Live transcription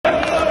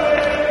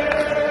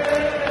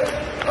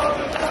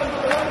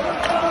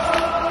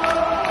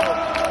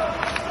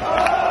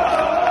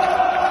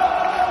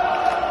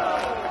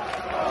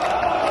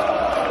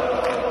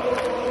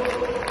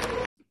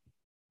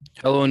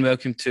Hello and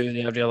welcome to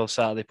the Every Other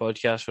Saturday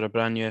podcast for a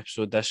brand new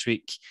episode this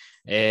week,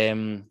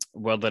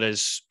 where there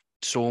is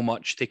so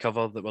much to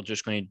cover that we're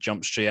just going to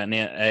jump straight in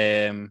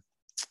it.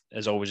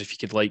 As always, if you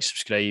could like,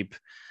 subscribe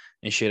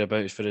and share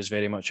about it for us,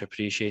 very much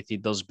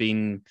appreciated.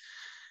 Obviously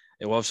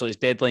it's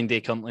deadline day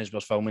currently as we're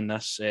filming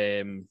this.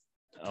 A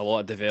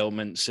lot of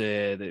developments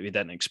that we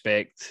didn't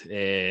expect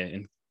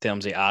in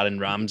terms of Aaron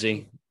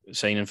Ramsey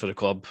signing for the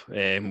club,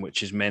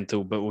 which is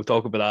mental. But we'll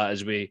talk about that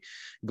as we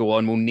go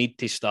on. We'll need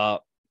to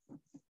start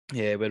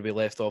where we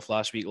left off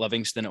last week,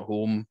 Livingston at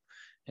home,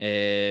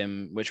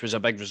 which was a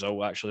big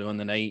result actually on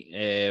the night.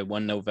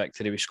 1-0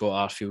 victory with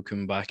Scott Arfield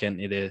coming back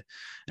into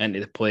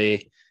the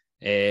play.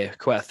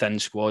 Quite a thin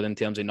squad in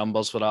terms of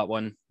numbers for that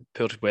one.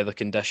 Poor weather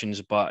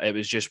conditions, but it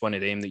was just one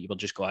of them that you were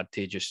just glad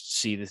to just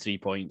see the 3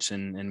 points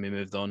and we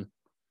moved on.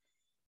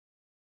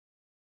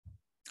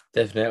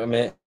 Definitely,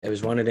 mate. It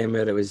was one of them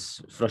where it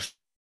was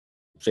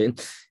frustrating.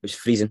 It was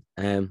freezing.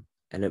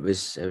 And it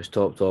was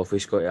topped off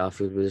with Scotty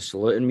Arfield with a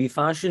salute in wee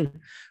fashion.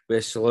 With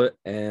a salute,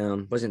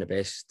 wasn't the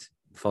best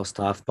first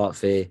half, but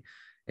for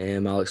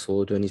Alex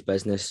Lowe doing his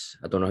business.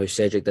 I don't know how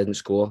Cedric didn't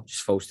score,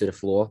 just falls to the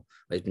floor,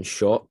 like he's been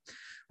shot,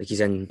 like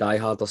he's in Die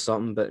Hard or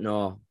something. But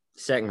no,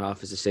 second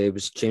half, as I say,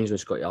 was changed when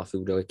Scotty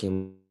Arfield really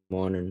came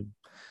on, and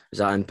was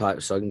that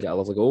impact so I can get a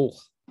lovely goal.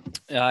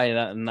 Aye,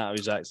 that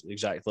was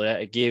exactly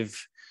it. It gave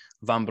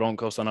Van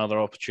Bronckhorst another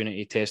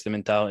opportunity to test the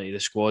mentality of the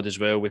squad as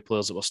well, with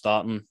players that were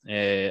starting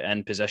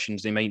in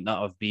positions they might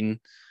not have been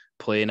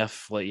playing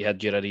if, like, you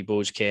had your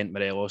Aribos, Kent,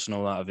 Morelos and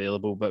all that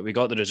available. But we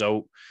got the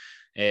result.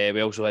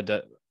 We also had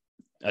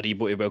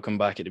Aribo to welcome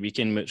back at the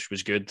weekend, which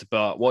was good.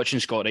 But watching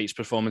Scott Wright's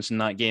performance in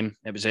that game,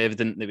 it was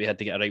evident that we had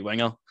to get a right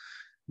winger.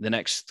 The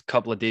next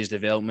couple of days'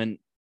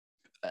 development,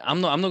 I'm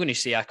not going to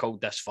say I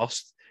called this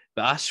first,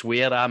 but I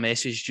swear I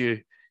messaged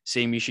you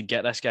saying we should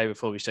get this guy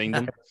before we signed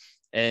him.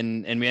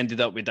 And we ended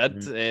up, we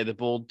did. The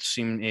board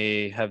seemed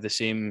to have the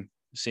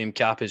same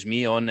cap as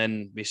me on,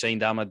 and we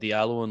signed Amad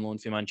Diallo on loan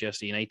for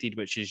Manchester United,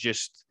 which is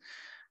just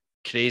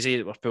crazy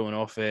that we're pulling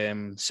off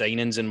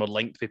signings and we're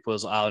linked with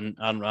players like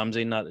Aaron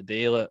Ramsey and that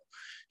today. Like,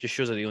 just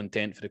shows a real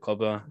intent for the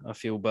club, I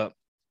feel. But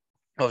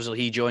obviously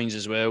he joins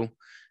as well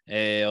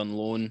on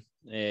loan,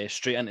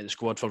 straight into the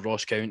squad for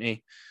Ross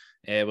County,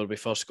 where we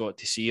first got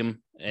to see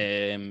him,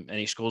 and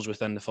he scores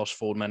within the first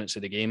 4 minutes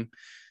of the game.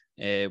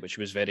 Which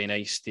was very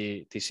nice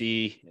to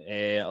see.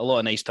 A lot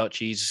of nice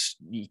touches.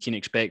 You can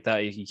expect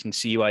that. You can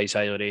see why he's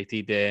highly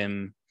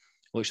rated.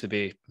 Looks to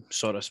be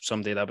sort of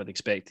somebody that I would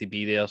expect to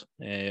be there out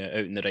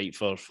in the right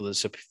for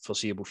the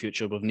foreseeable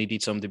future. We've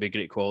needed somebody with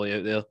great quality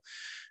out there.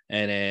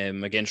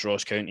 And against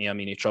Ross County, I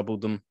mean, he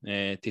troubled them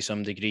to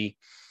some degree.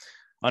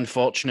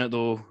 Unfortunate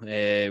though,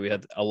 we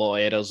had a lot of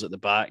errors at the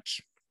back.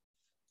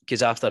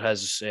 Because after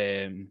his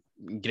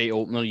great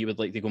opener, you would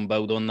like to go and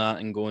build on that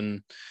and go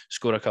and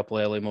score a couple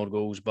of early more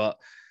goals. But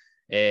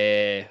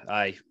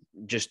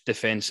just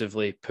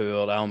defensively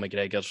poor. Al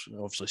McGregor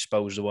obviously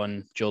spills the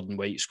one. Jordan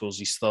White scores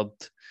his third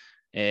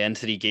in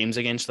 3 games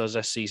against us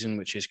this season,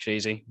 which is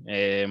crazy.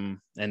 And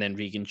then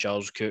Regan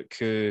Charles Cook,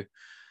 who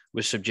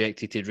was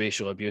subjected to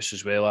racial abuse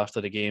as well after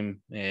the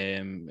game,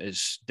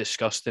 is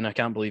disgusting. I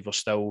can't believe we're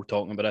still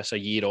talking about this a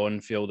year on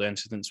for all the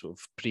incidents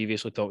we've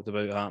previously talked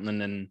about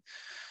happening and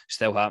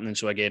still happening.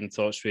 So again,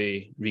 thoughts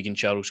with Regan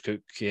Charles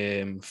Cook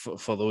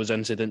for those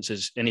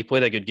incidences. And he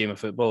played a good game of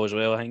football as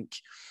well. I think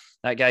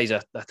that guy's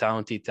a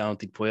talented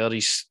player.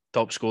 He's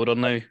top scorer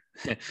now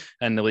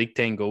in the league,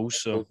 10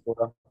 goals. So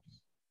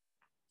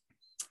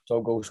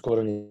top goal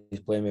scorer, and he's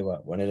playing with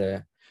one of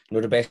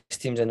the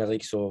best teams in the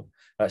league. So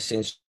that's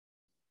saying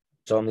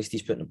so. At least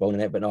he's putting the ball in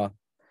the net. But no,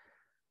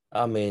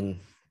 I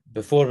mean,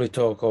 before we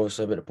talk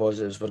obviously about the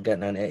positives, we're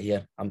getting into it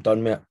here. I'm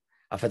done with it.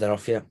 I've had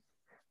enough here.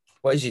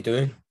 What is he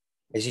doing?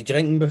 Is he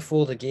drinking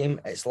before the game?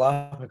 It's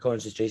lack of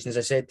concentration. As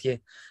I said to you,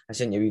 I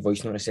sent you a wee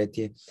voice note. I said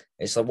to you,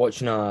 it's like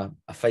watching a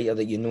fighter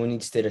that you know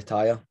needs to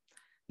retire.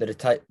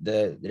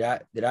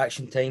 The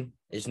reaction time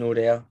is no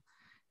there.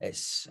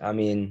 I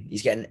mean,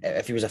 he's getting.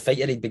 If he was a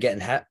fighter, he'd be getting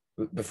hit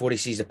before he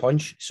sees the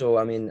punch. So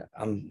I mean,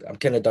 I'm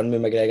kind of done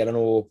with McGregor. I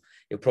know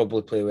he'll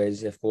probably play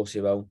Wednesday. Of course he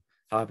will.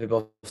 Happy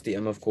birthday to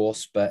him, of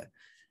course. But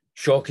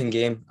shocking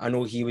game. I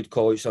know he would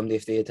call out somebody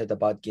if they had a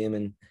bad game,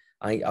 and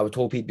I would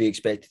hope he'd be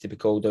expected to be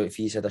called out if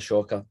he's had a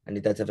shocker, and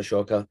he did have a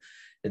shocker.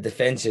 The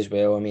defence as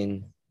well, I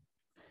mean,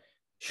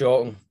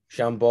 shocking,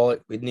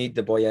 shambolic. We'd need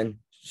the boy in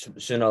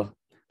sooner.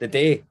 The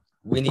day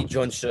we need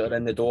John Suter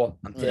in the door,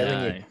 I'm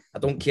telling you. I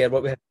don't care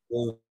what we have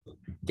to do,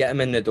 get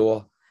him in the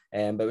door.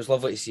 But it was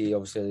lovely to see,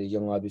 obviously, the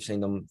young lad we've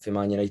signed him for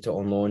Man United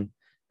on loan,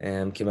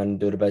 came in and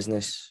do the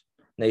business.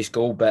 Nice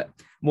goal, but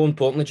more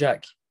importantly,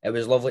 Jack, it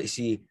was lovely to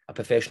see a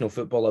professional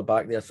footballer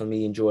back there for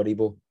me and Joe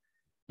Aribo.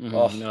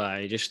 No,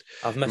 he just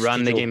I've missed ran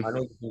you, the Joe. game. I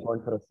know you've been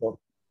going for a shot,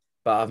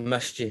 but I've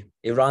missed you.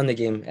 He ran the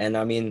game, and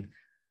I mean,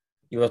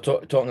 you were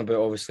talking about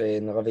obviously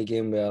in the Livy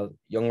game where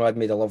young lad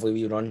made a lovely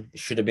wee run.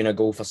 It should have been a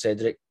goal for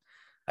Cedric.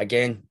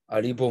 Again,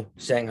 Aribo,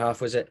 second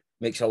half was it?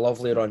 Makes a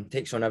lovely run,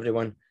 takes on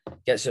everyone,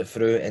 gets it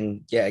through,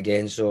 and yet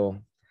again. So,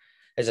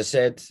 as I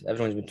said,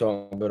 everyone's been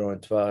talking about it on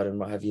Twitter and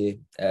what have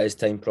you. It is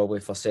time probably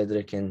for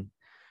Cedric and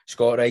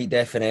Scott Wright,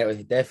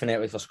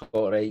 definitely for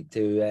Scott Wright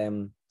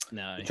to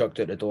No. chucked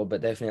out the door,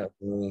 but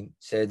definitely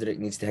Cedric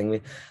needs to hang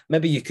me.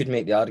 Maybe you could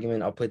make the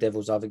argument, I'll play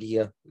devil's advocate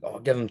here. I'll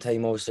give him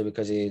time, obviously,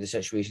 because of the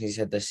situation he's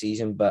had this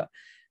season, but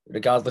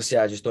regardless,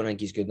 I just don't think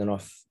he's good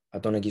enough. I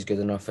don't think he's good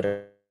enough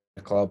for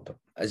the club.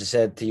 As I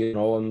said to you,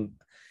 I'm a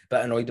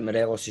bit annoyed that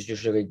Morelos is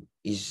just really,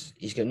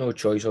 he's got no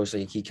choice,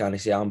 obviously, he can't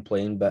say I'm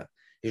playing, but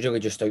he's really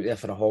just out there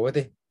for a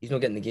holiday. He's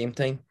not getting the game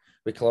time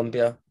with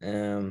Colombia,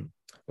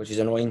 which is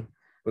annoying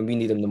when we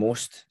need him the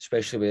most,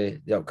 especially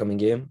with the upcoming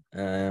game.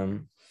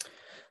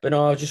 But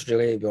no, just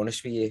really, to be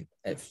honest with you,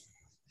 it's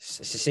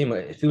the same.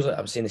 It feels like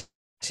I'm saying the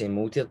same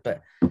mold here,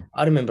 but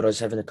I remember us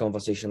having a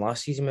conversation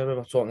last season where we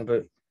were talking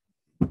about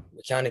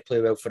we can't play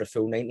well for a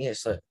full 90.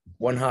 It's like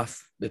one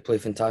half we play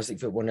fantastic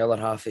football, the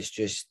other half it's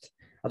just,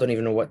 I don't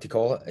even know what to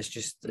call it.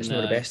 It's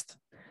not the best,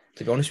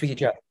 to be honest with you,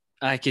 Jack.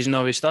 Because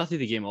we started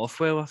the game off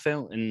well, I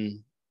felt,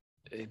 and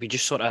we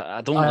just sort of, I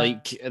don't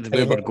like the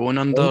way we're going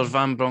under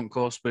Van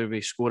Bronckhorst, where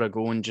we score a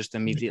goal and just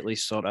immediately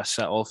sort of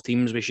sit off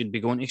teams. We should be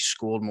going to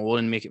score more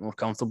and make it more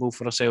comfortable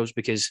for ourselves,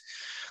 because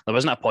there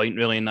wasn't a point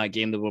really in that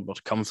game that we were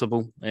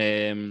comfortable.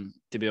 To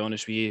be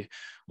honest with you,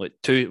 like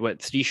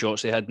 3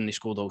 shots they had and they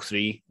scored all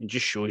 3. It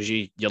just shows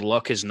you your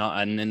luck is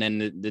not in, and then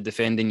the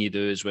defending you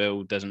do as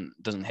well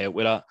doesn't help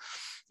with that.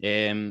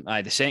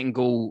 The second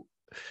goal.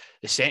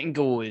 The second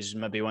goal is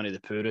maybe one of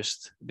the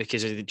poorest,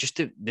 because of just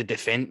the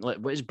defence. Like,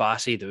 what is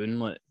Bassey doing?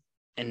 Like,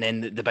 and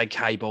then the big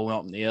high ball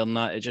up in the air and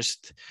that.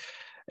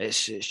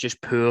 It's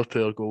just poor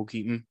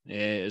goalkeeping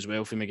as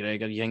well for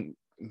McGregor. You think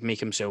make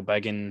himself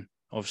big and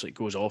obviously it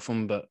goes off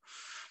him, but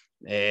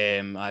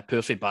I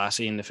poor for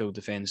Bassey in the full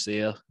defence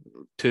there.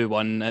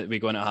 2-1. We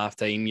go in at half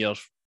time. You're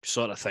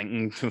sort of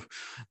thinking,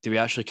 do we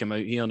actually come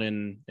out here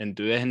and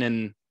do it? And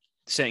then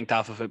the second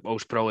half of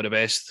football's probably the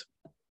best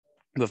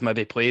we've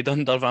maybe played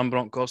under Van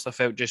Bronckhorst. I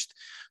felt just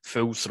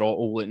full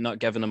throttle, like not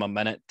giving them a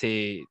minute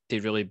to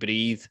really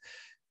breathe.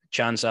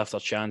 Chance after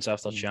chance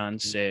after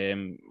chance.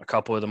 A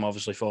couple of them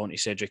obviously falling to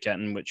Cedric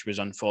Itten, which was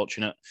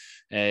unfortunate.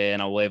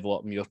 And I'll level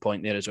up on your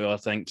point there as well. I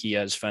think he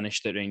has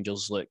finished at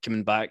Rangers. Like,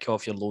 coming back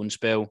off your loan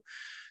spell,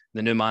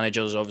 the new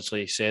manager's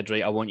obviously said,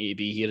 right, I want you to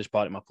be here as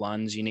part of my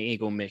plans. You need to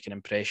go and make an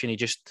impression.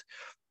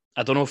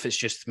 I don't know if it's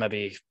just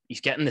maybe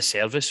he's getting the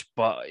service,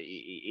 but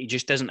he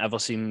just doesn't ever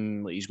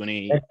seem like he's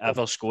going to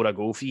ever score a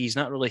goal for you. He's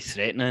not really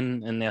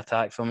threatening in the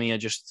attack for me.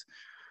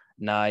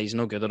 He's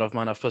no good enough,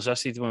 man. I've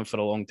persisted with him for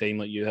a long time,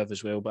 like you have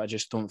as well, but I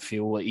just don't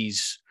feel like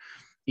he's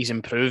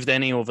improved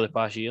any over the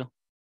past year.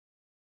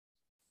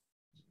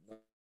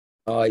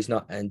 Oh, he's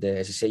not. And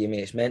as I say, you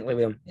mate, it's mentally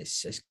with him.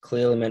 It's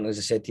clearly mental. As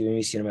I said to you when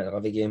we seen him at the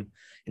Livy game,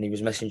 and he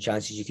was missing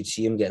chances. You could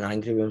see him getting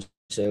angry with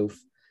himself.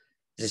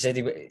 As I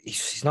said,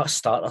 he's not a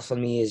starter for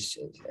me. As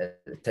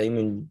at the time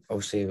when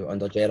obviously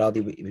under Gerrard,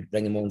 he would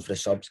bring him on for the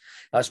subs.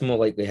 That's more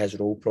likely his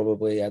role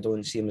probably. I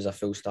don't see him as a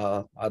full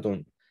starter. I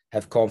don't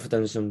have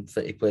confidence in him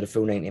to play the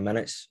full 90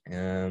 minutes.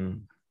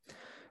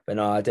 But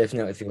no, I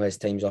definitely feel his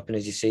time's up. And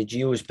as you say,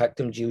 Gio has picked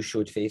him. Gio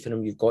showed faith in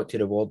him. You've got to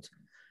reward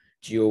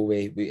Gio.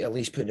 We at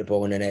least put the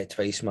ball in the net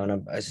twice,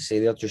 man. As I say,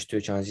 they're just 2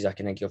 chances I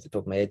can think of off the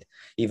top of my head.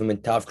 Even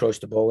when Tav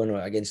crossed the ball in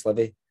against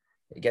Livy,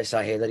 it gets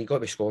that header. He got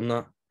to be scoring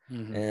that.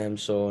 Mm-hmm.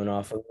 So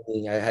no, for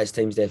me, his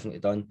time's definitely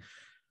done.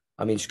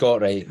 I mean, Scott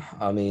Wright,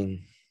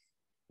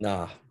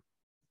 nah,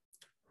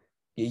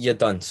 you're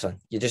done, son.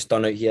 You're just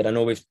done out here. I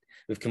know we've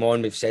come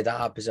on, we've said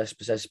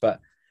persist, but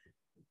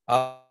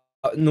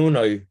no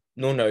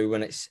now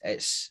when it's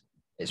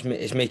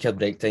make or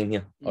break time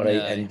here. All right,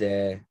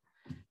 and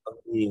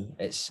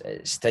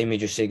it's time we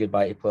just say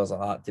goodbye to players like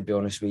that. To be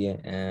honest with you,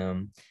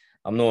 I'm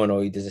not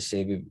annoyed, as I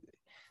say.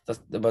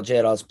 We're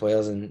Gerrard's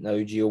players, and now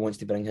Gio wants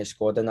to bring his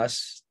squad in.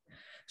 That's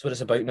what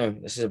it's about now.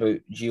 This is about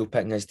Gio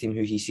picking his team,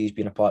 who he sees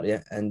being a part of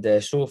it. And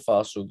so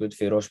far, so good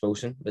for Ross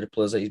Wilson with the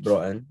players that he's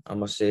brought in, I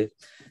must say.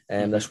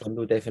 This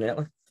window,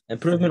 definitely.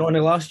 Improvement on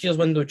the last year's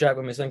window, Jack,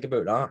 when we think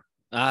about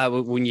that.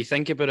 When you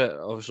think about it,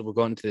 obviously we'll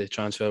go into the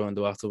transfer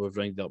window after we've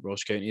rounded up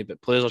Ross County, but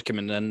players are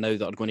coming in now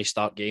that are going to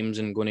start games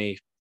and they're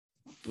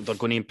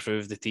going to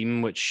improve the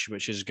team, which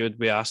is good.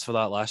 We asked for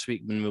that last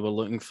week when we were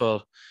looking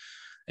for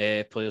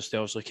players to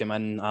obviously come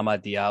in.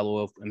 Amad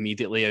Diallo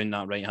immediately on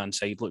that right-hand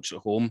side looks at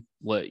home.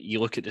 Like, you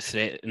look at the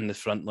threat in the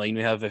front line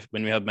we have.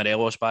 When we had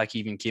Morelos back,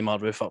 even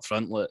Kemar Roof up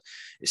front, like,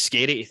 it's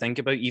scary to think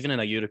about, even in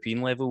a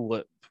European level.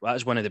 Like,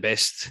 that's one of the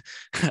best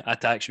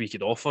attacks we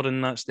could offer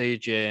in that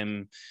stage.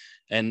 And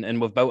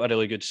we've built a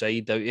really good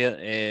side out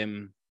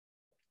here.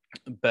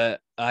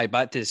 But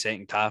back to the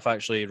second half,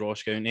 actually,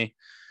 Ross County.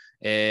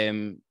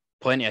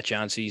 Plenty of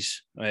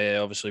chances.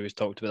 Obviously, we've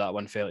talked about that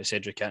one fell to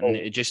Cedric Itten.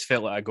 It just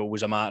felt like a goal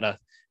was a matter of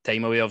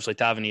time away. Obviously,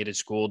 Tavernier had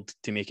scored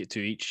to make it 2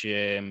 each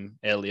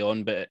early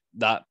on, but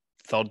that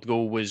third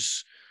goal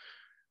was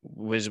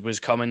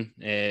coming.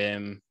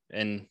 It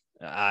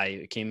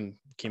came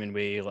in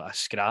way like a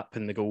scrap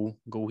in the goal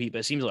heap. But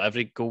it seems like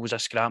every goal was a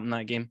scrap in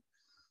that game.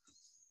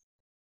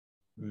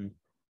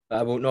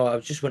 I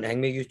just want to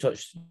hang me.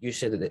 You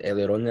said it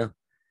earlier on there.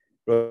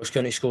 Ross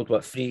County scored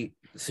 3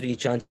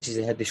 chances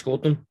they had. They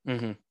scored them.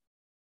 Mm-hmm.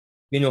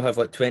 we know have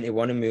like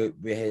 21 and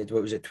we had,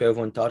 what was it, 12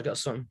 on target or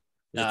something?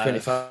 Was it Uh,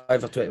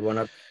 25 or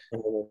 21?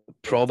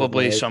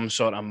 Probably some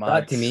sort of That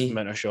mad to me,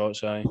 amount of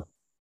shots, aye.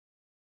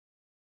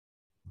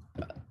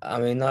 I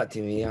mean, that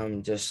to me,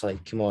 I'm just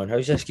like, come on,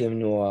 how's this game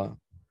no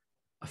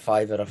a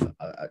five or do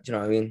you know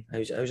what I mean?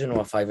 How's it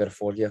no a 5 or a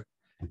 4 here?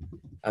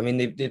 I mean,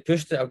 they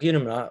pushed it. I'll give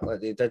them that. Like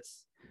they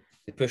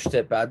pushed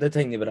it, but I did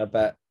think they were a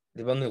bit.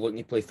 They weren't looking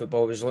to play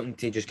football. They was looking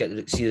to just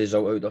see the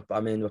result out.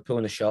 I mean, we're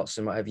pulling the shirts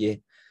and what have you.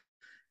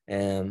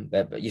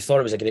 But you thought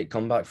it was a great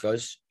comeback for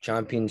us,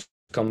 champions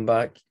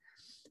comeback,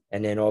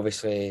 and then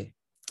obviously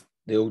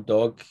the old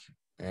dog.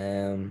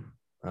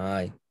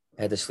 I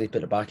had to sleep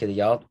at the back of the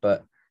yard,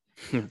 but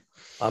I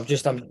can't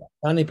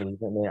believe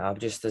it,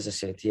 mate. As I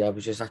said to you,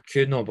 I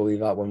could not believe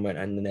that one went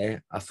in the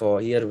net. I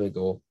thought, here we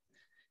go.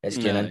 It's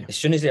getting in. Aye. As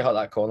soon as they hit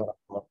that corner, I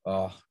thought,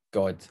 oh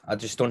God, I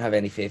just don't have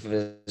any faith of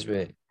us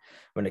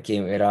when it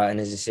came to that. And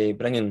as I say,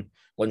 bringing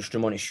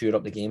Lundstrom on to shore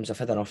up the games, I've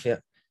had enough of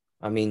it.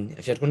 I mean,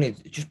 if you're going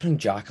to just bring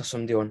Jack or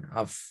somebody on,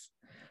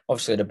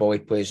 obviously the ball he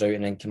plays out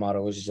and then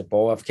Kamara loses the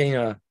ball. I've kind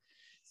of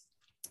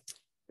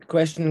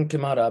questioning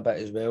Kamara a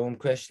bit as well. I'm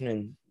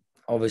questioning,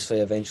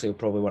 obviously, eventually he'll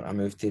probably want to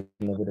move to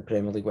maybe the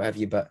Premier League, what have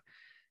you, but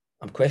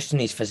I'm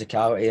questioning his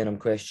physicality and I'm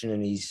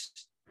questioning his.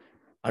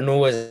 I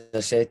know, as I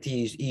said to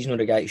you, he's not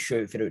the guy to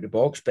shoot for out the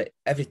box, but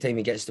every time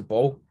he gets the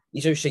ball,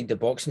 he's outside the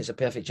box and it's a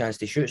perfect chance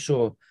to shoot.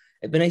 So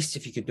it'd be nice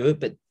if you could do it,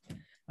 but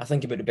I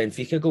think about the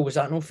Benfica goal. Was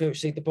that not for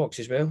outside the box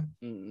as well?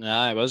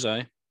 Aye, it was,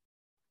 aye.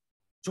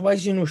 So why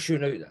is he not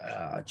shooting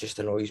out? It just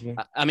annoys me.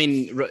 I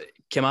mean,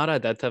 Kamara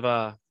did have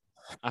a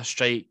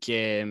strike.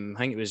 I think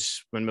it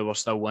was when we were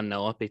still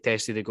 1-0 up. He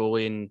tested the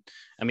goalie, and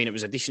I mean, it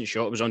was a decent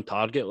shot. It was on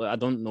target. Like, I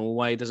don't know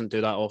why he doesn't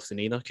do that often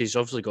either, because he's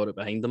obviously got it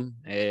behind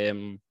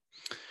him.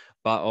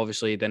 But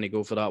obviously, he didn't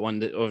go for that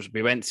one.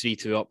 We went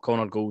 3-2 up.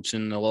 Connor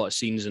Goldson, a lot of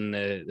scenes in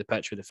the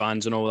pitch with the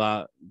fans and all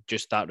that.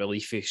 Just that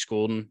relief of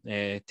scoring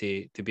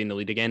to be in the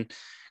lead again.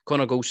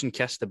 Connor Goldson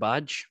kissed the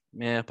badge,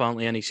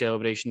 apparently, in his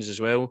celebrations as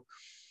well.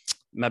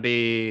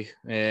 Maybe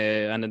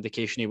an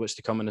indication of what's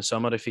to come in the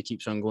summer if he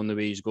keeps on going the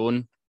way he's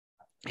going.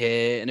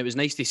 And it was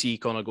nice to see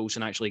Connor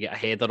Goldson actually get a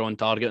header on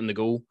target in the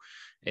goal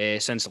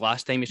since the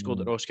last time he scored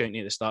at Ross County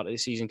at the start of the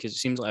season, because it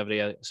seems like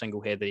every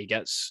single header he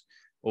gets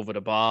over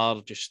the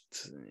bar, just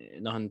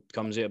nothing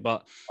comes out.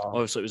 But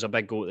obviously it was a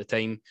big goal at the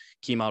time.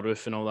 Kemar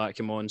Roof and all that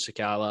come on,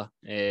 Sakala.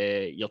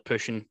 You're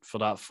pushing for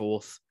that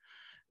fourth,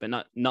 but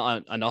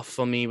not enough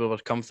for me. We were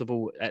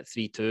comfortable at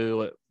 3-2.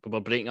 Like, we were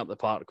breaking up the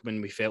park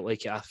when we felt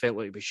like it. I felt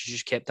like we should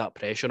just kept that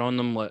pressure on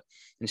them. Like,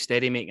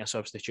 instead of making a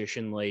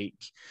substitution like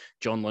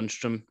John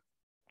Lundstrom,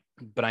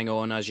 bring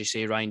on, as you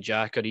say, Ryan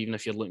Jack, or even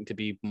if you're looking to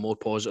be more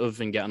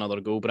positive and get another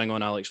goal, bring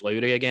on Alex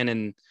Lowry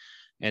again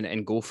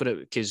and go for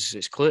it, because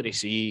it's clear to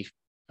see.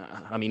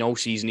 I mean, all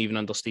season, even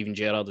under Steven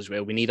Gerrard as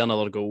well, we need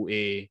another goal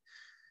to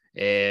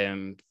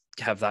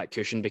have that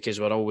cushion, because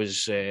we're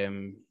always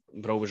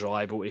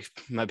reliable to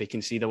maybe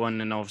concede one,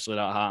 and obviously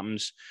that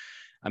happens.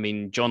 I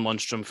mean, John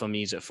Lundstrom for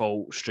me is at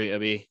fault straight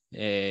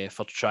away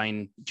for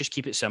trying just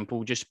keep it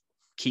simple, just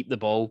keep the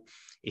ball.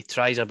 He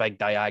tries a big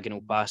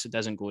diagonal pass, it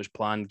doesn't go as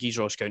planned. Gives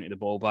Ross County the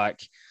ball back.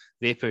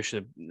 They push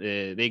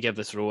they give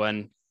the throw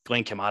in.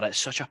 Glenn Kamara, it's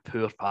such a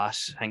poor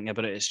pass. Thinking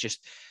about it, it's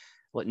just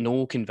like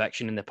no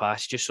conviction in the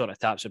pass. Just sort of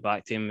taps it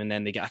back to him, and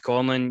then they get a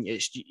corner. And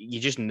you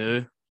just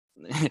knew,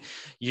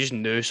 you just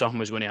knew something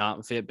was going to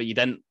happen for it, but you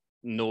didn't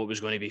know it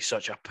was going to be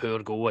such a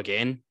poor goal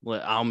again.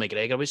 Like Al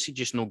McGregor was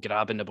just no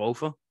grabbing the ball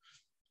for.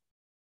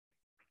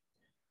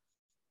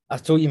 I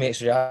told you,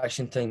 mate's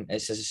reaction time.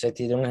 It's, as I said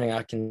to you, the only thing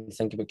I can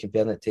think about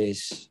comparing it to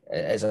is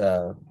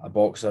a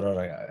boxer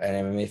or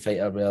an MMA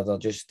fighter, where they're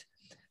just,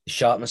 the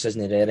sharpness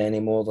isn't there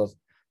anymore.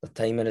 The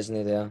timing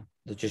isn't there.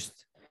 They're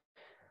just,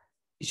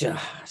 as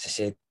I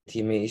said to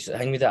you, mate,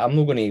 hang with that. I'm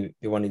not going to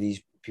be one of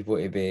these people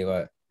to be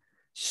like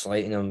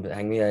slighting him, but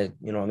hang with that.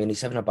 You know what I mean? He's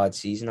having a bad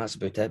season, that's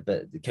about it.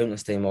 But the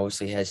countless time,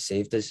 obviously, he has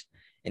saved us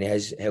and he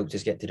has helped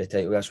us get to the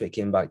title. That's what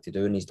he came back to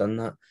do, and he's done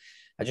that.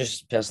 I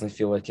just personally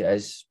feel like it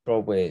is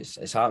probably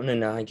it's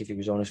happening. I think if he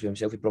was honest with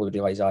himself, he'd probably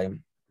realise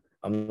I'm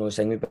not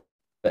saying it,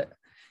 but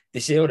they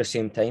say all the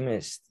same time.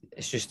 It's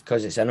just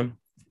because it's in him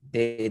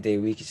day to day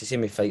week. It's the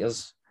same with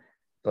fighters,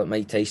 like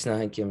Mike Tyson. I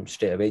think him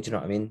straight away. Do you know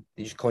what I mean?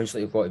 They just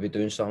constantly got to be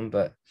doing something.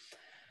 But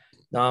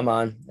nah,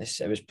 man,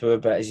 it was poor.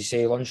 But as you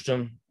say,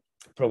 Lundstrom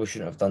probably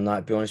shouldn't have done that.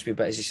 To be honest with you,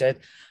 but as you said,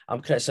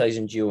 I'm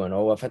criticising Gio and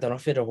all. I've had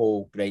enough of the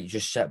whole right.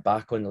 Just sit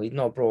back on the lead.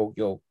 No, bro,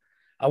 yo,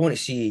 I want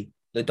to see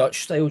the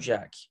Dutch style,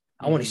 Jack.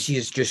 I want to see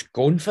us just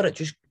going for it.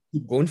 Just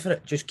keep going for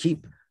it. Just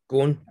keep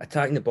going,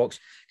 attacking the box.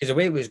 Because the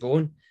way it was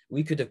going,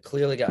 we could have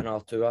clearly got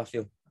another two, I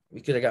feel.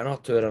 We could have got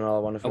another two or another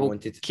one if we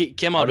wanted.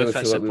 Came out if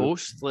it's a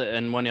post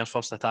in one of your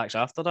first attacks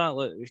after that.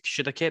 Like, we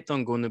should have kept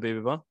on going the way we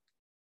were.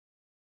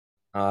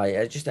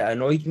 It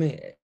annoyed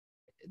me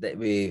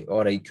that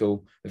all right,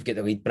 cool. We've got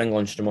the lead, bring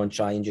Lundstrom on,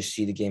 try and just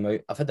see the game out.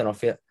 I've had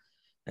enough of it.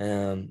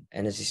 And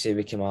as you say,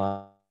 we came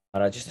out,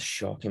 just a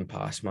shocking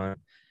pass, man.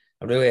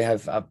 I really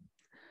have.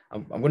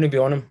 I'm going to be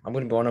on him. I'm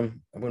going to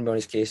be on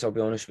his case. I'll be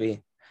honest with you.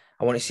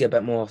 I want to see a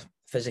bit more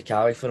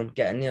physicality for him.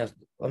 Get in there.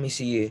 Let me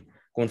see you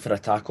going for a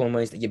tackle on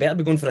Wednesday. You better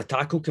be going for a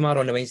tackle, Kamara,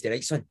 on the Wednesday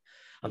night, son.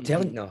 I'm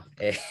telling you, no.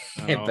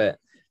 But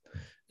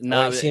I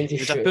Nah, want to see him it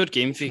just was a shoot poor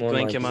game for more,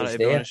 Glenn man, because Kamara, it's to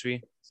be there. honest with you.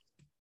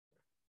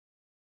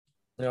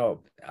 No,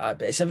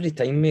 but it's every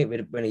time, mate,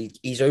 when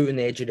he's out on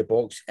the edge of the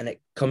box and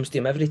it comes to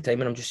him every time,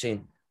 and I'm just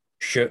saying,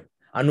 shoot.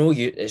 I know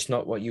it's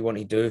not what you want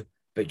to do,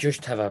 but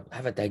just have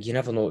a dig. You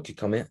never know what could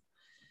come out.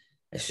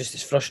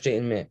 It's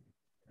frustrating, mate.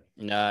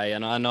 Nah,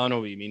 I know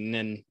what you mean.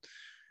 And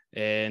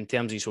in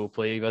terms of his whole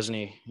play, he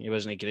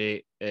wasn't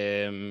great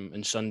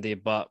on Sunday.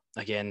 But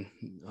again,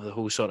 the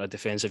whole sort of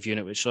defensive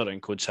unit, which sort of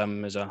includes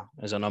him as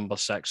a number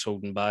 6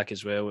 holding back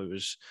as well, it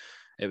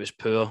was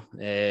poor.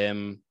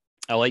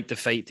 I like the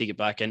fight to get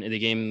back into the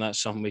game.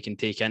 That's something we can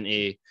take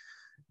into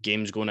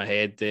games going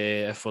ahead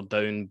if we're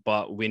down.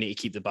 But we need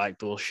to keep the back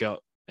door shut,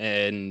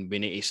 and we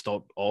need to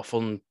stop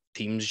offering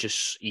teams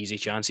just easy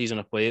chances on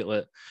a play.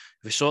 Like,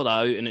 if we sort that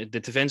out, and the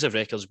defensive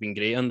record's been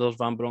great under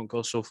Van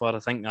Bronckhorst so far. I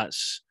think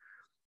that's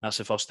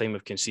the first time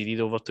we've conceded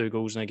over 2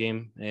 goals in a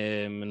game,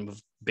 and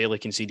we've barely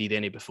conceded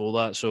any before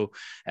that. So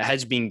it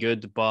has been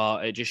good,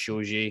 but it just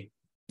shows you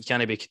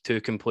can't be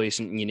too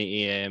complacent. You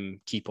need to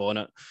keep on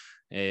it,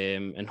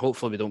 and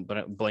hopefully we don't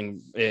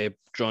bring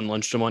John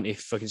Lundstrom on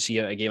if I can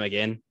see out a game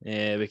again,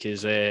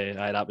 because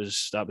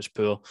that was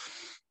poor.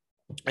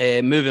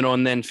 Moving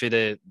on then for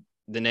the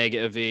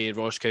negative,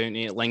 Ross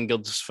County, it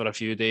lingered for a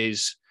few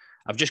days.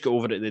 I've just got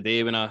over it the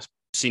day when I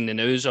seen the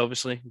news,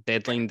 obviously,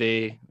 deadline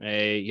day.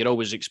 You're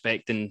always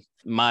expecting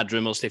mad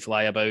rumours to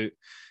fly about.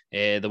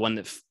 The one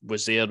that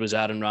was there was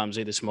Aaron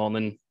Ramsey this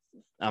morning.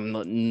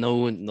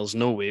 There's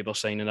no way we're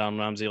signing Aaron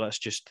Ramsey. Let's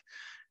just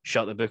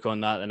shut the book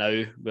on that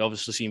now. We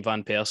obviously seen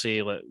Van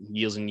Persie like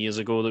years and years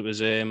ago that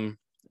was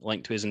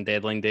linked to us in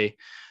deadline day.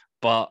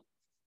 But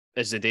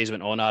as the days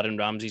went on, Aaron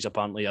Ramsey's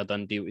apparently a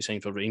done deal to sign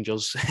for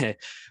Rangers,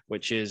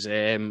 which is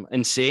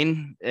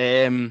insane.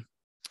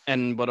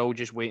 And we're all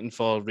just waiting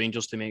for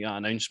Rangers to make that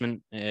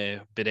announcement by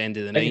the end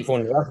of the night.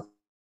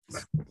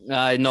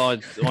 No,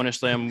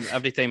 honestly,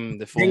 every time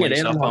the phone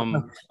lights up,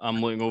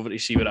 I'm looking over to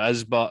see what it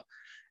is. But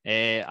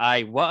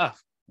what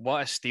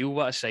a steal,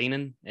 what a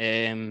signing.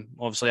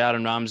 Obviously,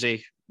 Aaron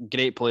Ramsey,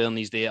 great player in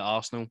his day at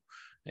Arsenal.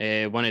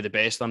 One of the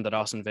best under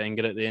Arsene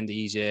Wenger at the end of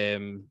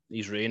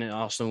his reign at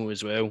Arsenal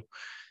as well.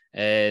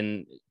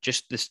 And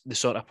just the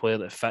sort of player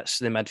that fits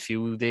the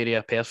midfield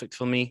area perfect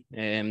for me.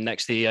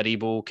 Next to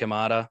Aribo,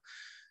 Kamara.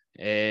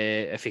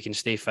 If he can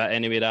stay fit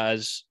anyway, that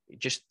is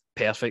just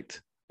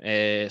perfect.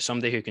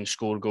 Somebody who can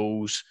score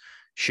goals,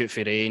 shoot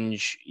for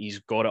range. He's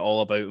got it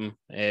all about him.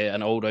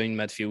 An all-round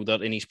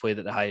midfielder, and he's played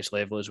at the highest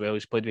level as well.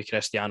 He's played with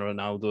Cristiano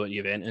Ronaldo at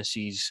Juventus.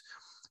 He's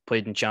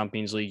played in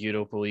Champions League,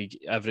 Europa League,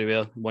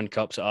 everywhere. Won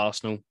cups at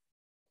Arsenal.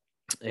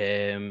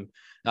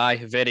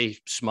 Very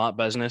smart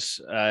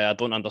business. I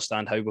don't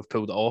understand how we've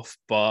pulled it off,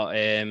 but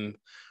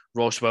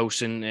Ross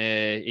Wilson,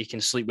 he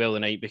can sleep well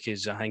tonight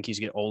because I think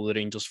he's got all the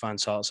Rangers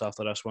fans' hearts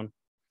after this one.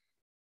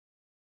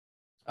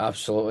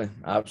 Absolutely.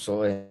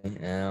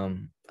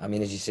 I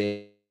mean, as you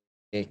say,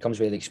 it comes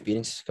with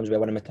experience, comes with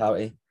winning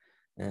mentality.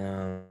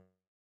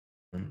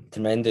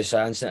 Tremendous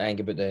incident, I think,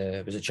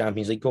 about was it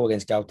Champions League goal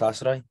against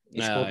Galatasaray?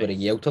 He scored where he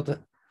yelted it.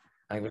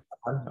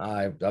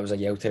 That was a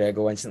Yelter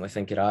goal, instantly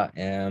think of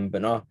that.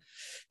 But no,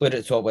 played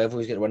at the top level,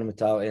 he's got a winning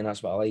mentality, and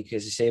that's what I like.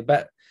 As I say, a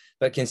bit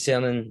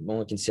concerning. My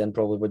only concern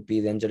probably would be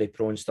the injury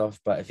prone stuff,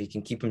 but if he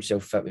can keep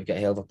himself fit, we've got a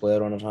hell of a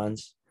player on our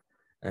hands.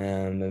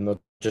 And we're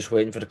just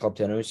waiting for the club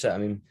to announce it. I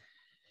mean,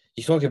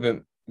 you talk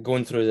about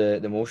going through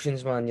the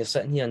motions, man. You're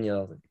sitting here and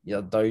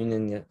you're down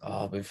and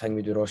we've hung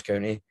with Ross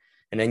County,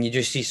 and then you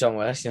just see something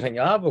like this, and you think,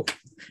 well,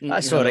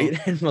 that's all right.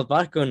 Then we're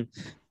back on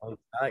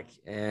track.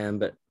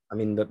 But I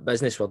mean, the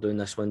business we're doing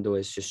this window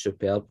is just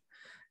superb.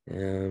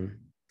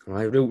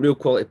 Real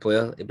quality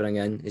player to bring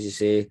in, as you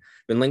say.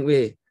 Been linked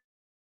with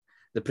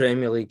the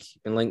Premier League,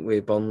 been linked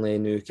with Burnley,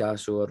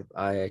 Newcastle,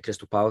 or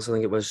Crystal Palace, I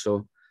think it was.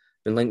 So,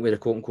 been linked with the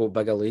quote unquote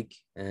bigger league,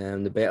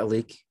 the better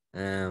league.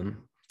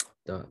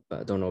 But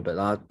I don't know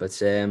about that. But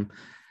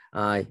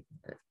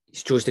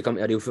he's chose to come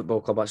to a real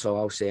football club. That's all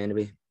I'll say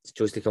anyway. He's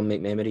chose to come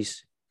make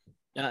memories.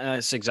 Yeah,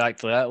 that's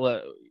exactly it.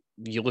 Like,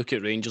 you look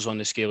at Rangers on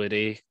the scale of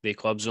the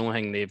clubs, the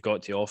only thing they've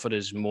got to offer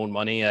is more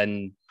money,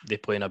 and they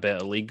play in a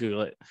better league.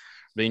 Like,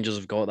 Rangers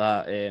have got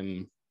that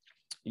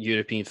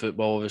European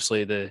football,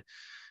 obviously the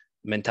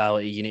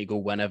mentality you need to go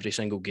win every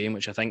single game,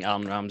 which I think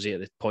Aaron Ramsey at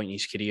the point in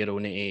his career will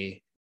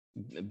need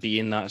to be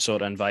in that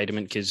sort of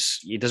environment, because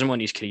he doesn't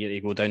want his career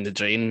to go down the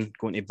drain,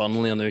 going to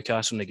Burnley or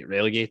Newcastle and they get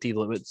relegated.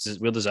 Like,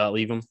 where does that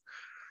leave him?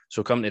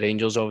 So coming to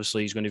Rangers,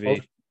 obviously he's going to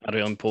be a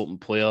real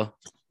important player,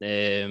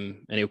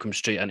 and he'll come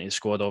straight into the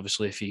squad,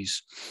 obviously, if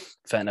he's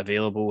fit and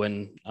available,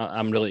 and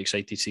I'm really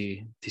excited to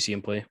see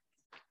him play.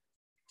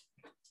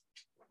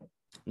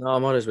 No,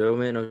 I'm as well,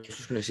 mate. I was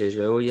just going to say as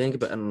well, you think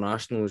about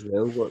international as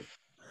well, what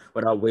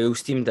that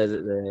Wales team did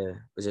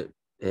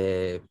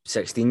at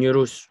 16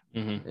 Euros.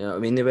 Mm-hmm. You know what I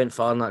mean? They went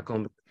far in that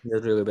competition,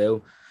 did really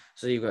well.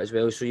 So you've got as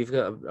well. So you've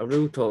got a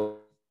real top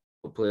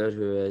player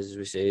who, as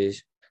we say,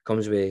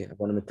 comes with a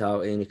winning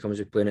mentality, and he comes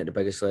with playing at the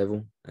biggest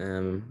level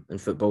in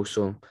football.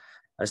 So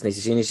that's nice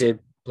to see. And he said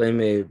playing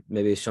with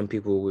maybe some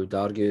people would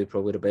argue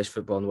probably the best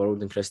footballer in the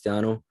world in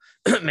Cristiano,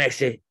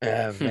 Messi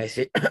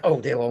all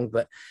day long.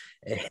 But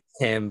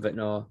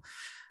no,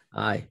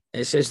 aye,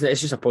 it's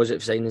just a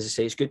positive sign. As I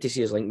say, it's good to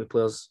see us linked with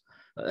players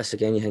like this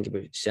again. You think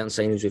about certain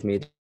signings we've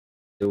made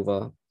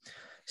over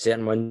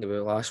certain window,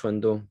 the last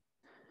window,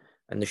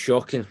 and the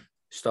shocking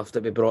stuff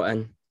that we brought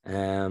in.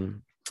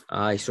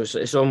 Aye, so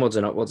it's onwards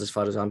and upwards as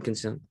far as I'm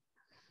concerned.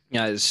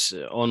 Yeah, it's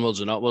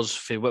onwards and upwards.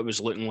 For what was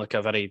looking like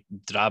a very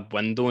drab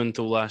window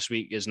until last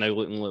week is now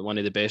looking like one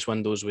of the best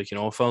windows we can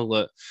offer.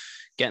 Like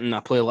getting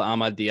a player like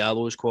Amad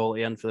Diallo's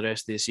quality in for the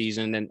rest of the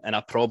season and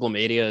a problem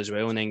area as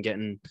well, and then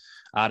getting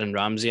Aaron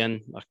Ramsey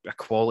in, a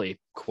quality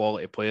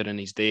player in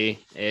his day.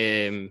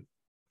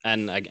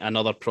 And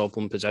another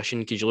problem position,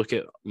 because you look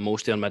at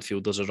most of our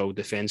midfielders are all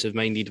defensive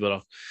minded,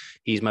 where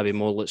he's maybe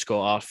more like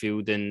Scott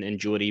Arfield and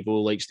Joe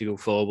Rebo likes to go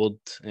forward,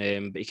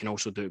 but he can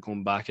also do it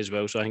going back as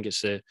well. So I think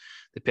it's the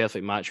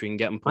perfect match. We can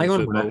get him playing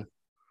football.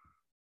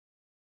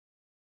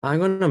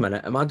 Hang on a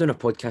minute. Am I doing a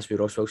podcast with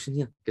Ross Wilson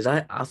here? Because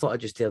I thought I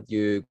just heard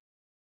you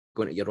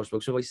going to your Ross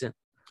Wilson voice there.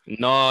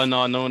 No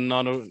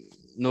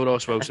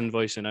Ross Wilson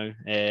voice now.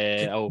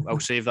 I'll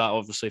save that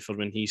obviously for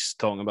when he's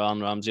talking about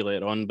Aaron Ramsey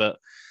later on, but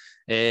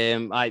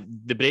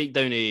the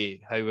breakdown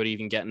of how we're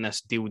even getting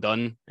this deal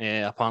done.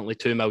 Apparently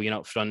 $2 million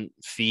up front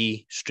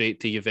fee straight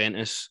to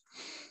Juventus.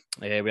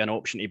 We had an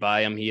option to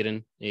buy, I'm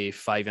hearing,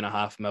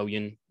 $5.5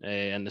 million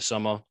in the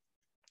summer.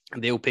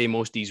 They'll pay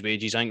most of these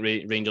wages. I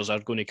think Rangers are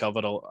going to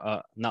cover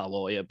not a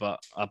lot of it, but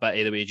a bit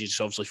of the wages.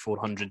 It's obviously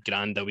 400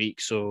 grand a week,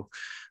 so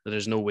there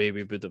is no way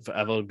we would have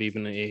ever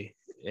been able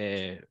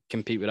to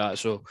compete with that.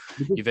 So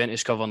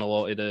Juventus covering a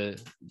lot of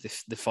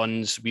the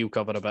funds. We'll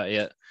cover a bit of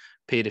it.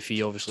 Pay the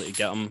fee obviously to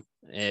get them.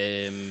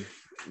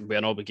 With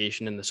an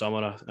obligation in the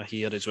summer, I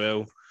hear as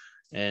well,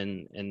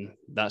 and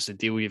that's the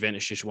deal.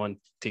 Juventus just want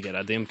to get rid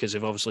of him because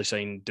they've obviously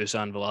signed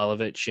Dusan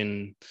Vlahovic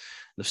and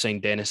they've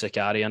signed Denis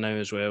Zakaria now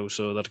as well.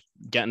 So they're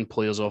getting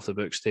players off the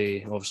books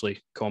to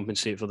obviously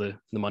compensate for the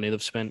money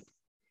they've spent.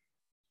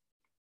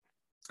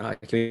 Can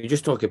we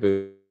just talk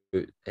about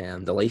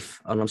the life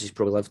Aaron Ramsey's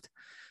probably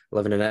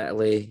living in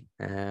Italy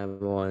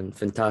on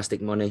fantastic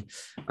money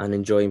and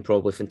enjoying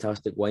probably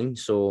fantastic wine.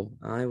 So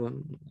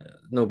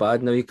no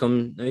bad. Now he's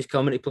coming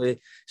to play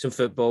some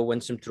football,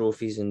 win some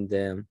trophies,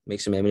 and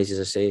make some memories. As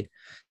I say,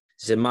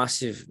 it's a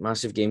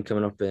massive game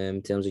coming up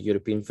in terms of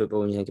European football.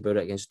 When you think about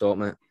it against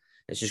Dortmund,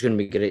 it's just going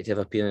to be great to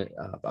have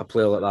a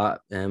player like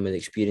that with the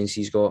experience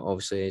he's got.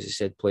 Obviously, as I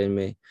said, playing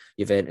with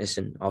Juventus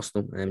and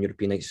Arsenal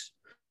European nights.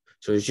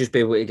 So it's just be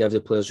able to give the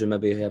players who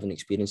maybe haven't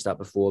experienced that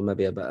before,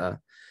 maybe a bit of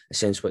a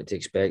sense what to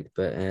expect.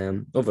 But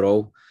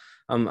overall,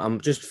 I'm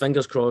just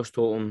fingers crossed,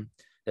 hoping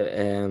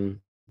that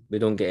we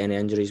don't get any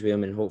injuries with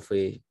him, and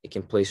hopefully he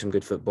can play some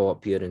good football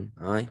up here.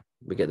 And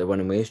we get the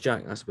winning ways,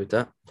 Jack. That's about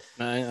that.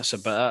 That's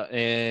about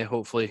it.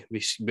 Hopefully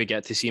we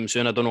get to see him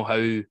soon. I don't know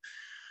how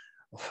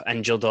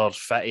injured or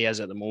fit he is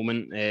at the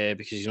moment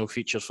because he's no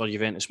features for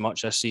Juventus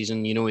much this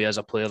season. He is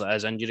a player that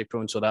is injury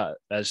prone, so that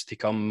is to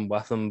come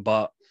with him.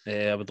 But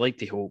I would like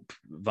to hope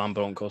Van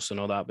Bronckhorst and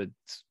all that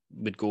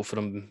would go for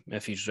him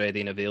if he's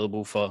ready and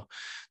available for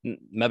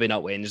maybe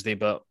not Wednesday,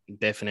 but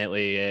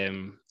definitely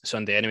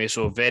Sunday anyway.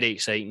 So very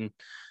exciting.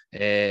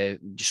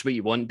 Just what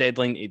you want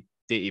deadline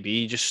to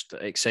be, just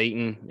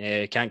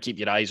exciting. Can't keep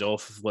your eyes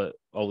off of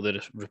all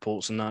the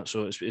reports and that.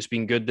 So it's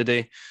been good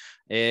today.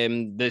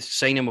 The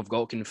signing we've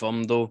got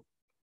confirmed though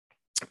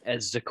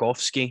is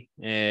Zakowski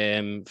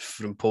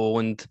from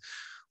Poland.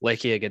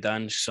 Lechia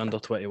Gdansk, under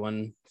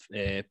 21,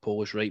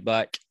 Polish right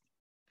back.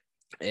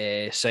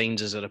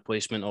 Signs as a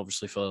replacement,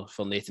 obviously, for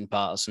Nathan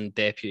Patterson,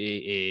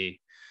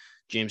 deputy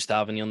James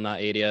Tavernier in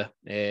that area.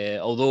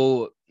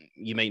 Although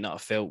you might not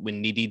have felt we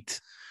needed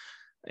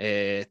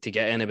to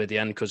get anybody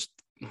in, because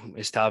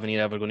is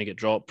Tavernier ever going to get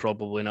dropped?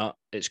 Probably not.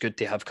 It's good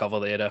to have cover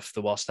there if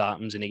the worst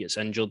happens and he gets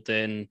injured.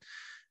 Then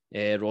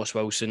Ross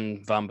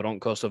Wilson, Van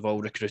Bronckhorst have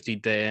all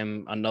recruited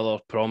another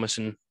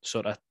promising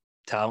sort of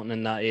talent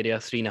in that area.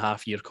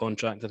 3.5-year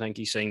contract, I think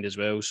he signed as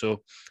well.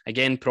 So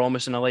again,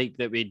 promising. I like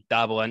that we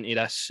dabble into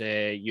this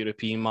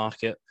European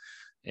market,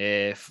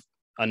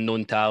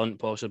 unknown talent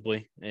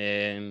possibly,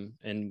 and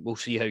we'll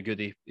see how good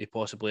he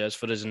possibly is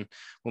for us, and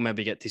we'll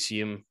maybe get to see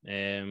him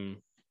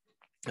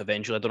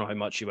eventually. I don't know how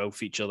much he will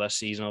feature this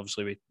season.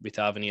 Obviously, with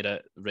Tavernier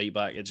at right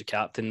back as a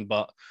captain,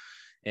 but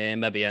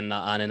maybe in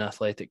that Annan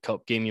Athletic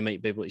Cup game, you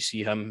might be able to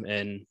see him.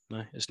 And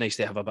it's nice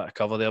to have a bit of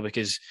cover there,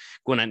 because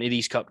going into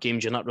these cup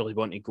games, you're not really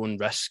wanting to go and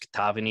risk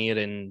Tavernier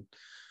and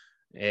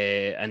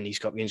in these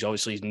cup games.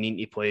 Obviously, he's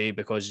needing to play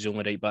because he's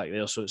only right back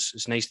there. So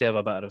it's nice to have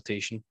a bit of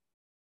rotation.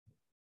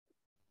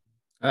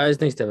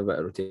 It's nice to have a bit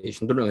of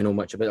rotation. Don't really know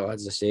much about it,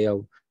 as I say.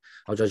 I'll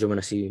judge him when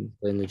I see him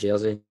playing the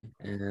jersey.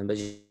 But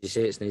as you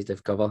say, it's nice to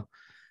have cover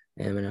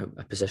in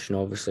a position,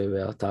 obviously,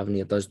 where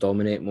Tavernier does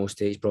dominate most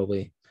days.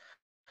 Probably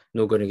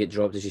not going to get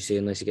dropped, as you say,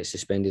 unless he gets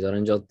suspended or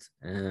injured.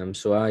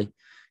 It's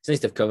nice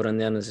to have cover in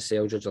there. And as I say,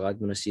 I'll judge the lad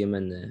when I see him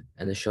in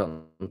the shirt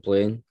and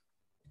playing.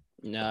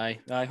 Aye.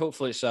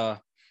 Hopefully it's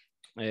a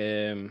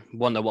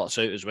one that works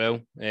out as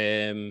well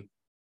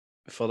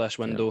for this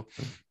window.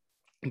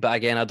 But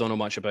again, I don't know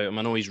much about him.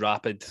 I know he's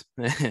rapid,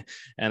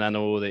 and I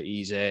know that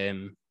he's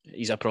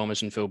a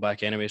promising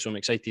fullback anyway. So I'm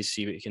excited to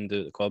see what he can do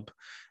at the club.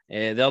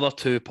 The other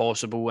two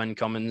possible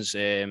incomings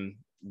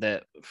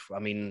that, I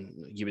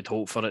mean, you would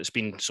hope for. It's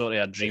been sort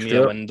of a dreamy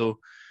window.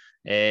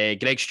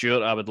 Greg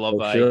Stewart, I would love.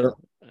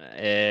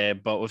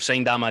 But we've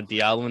signed Amad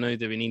Diallo now.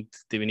 Do we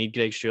need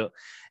Greg Stewart?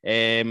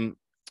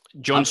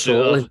 John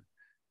Suter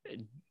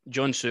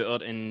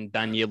and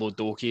Danielo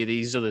Doki.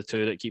 These are the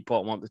two that keep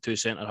popping up, the two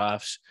centre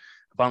halves.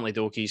 Apparently,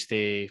 Doki's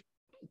to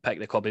pick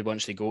the club he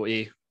wants to go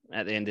to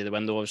at the end of the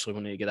window. Obviously,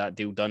 we need to get that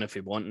deal done if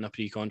we want in a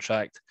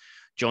pre-contract.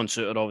 John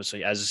Suter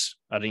obviously is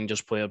a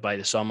Rangers player by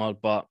the summer,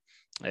 but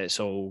it's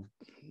all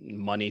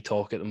money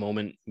talk at the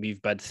moment.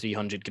 We've bid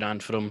 300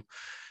 grand for him.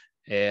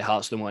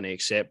 Hearts don't want to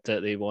accept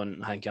it. They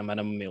want, I think, a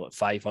minimum of like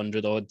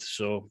 500 odd.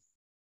 So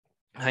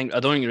I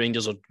don't think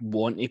Rangers would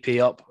want to pay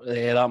up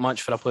that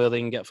much for a player they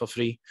can get for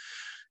free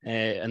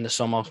in the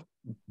summer.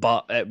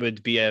 But it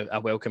would be a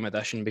welcome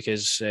addition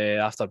because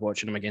after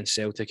watching him against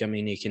Celtic, I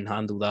mean, he can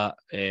handle that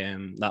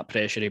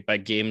pressure in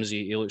big games.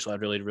 He looks like a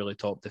really, really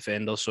top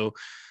defender. So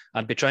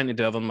I'd be trying to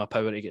do everything in my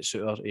power to get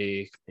Suter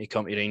to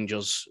come to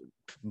Rangers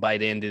by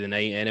the end of the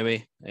night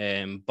anyway.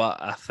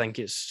 But I don't think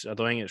it's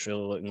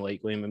really looking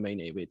likely, and we might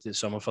need to wait till the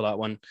summer for that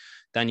one.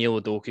 Daniel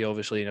Udogie,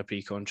 obviously, in a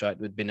pre-contract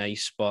would be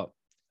nice, but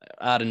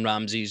Aaron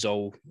Ramsey's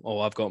all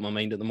I've got in my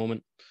mind at the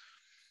moment.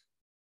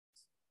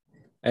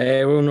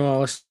 Well,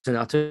 no, listen,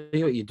 I'll tell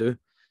you what you do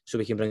so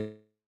we can bring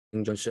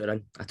John Suter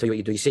in. I'll tell you what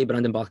you do. You say to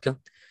Brandon Barker,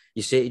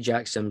 you say to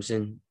Jack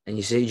Simpson, and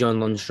you say to John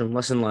Lundstrom,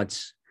 listen,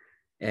 lads,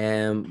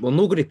 we're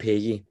not going to pay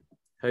you.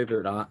 How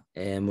about that?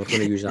 We're going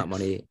to use that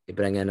money to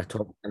bring in a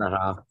top and a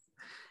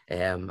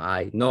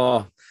half.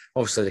 No,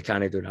 obviously they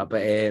can't do that,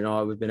 but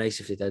no, it would be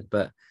nice if they did.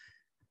 But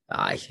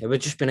it would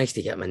just be nice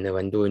to get them in the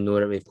window and know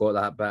that we've got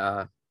that bit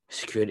of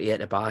security at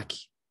the back.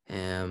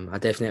 I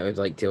definitely would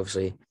like to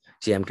obviously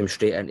see him come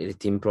straight into the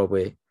team.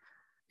 Probably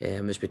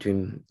it's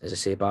between, as I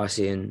say,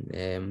 Bassey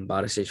and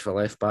Barisic for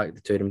left back.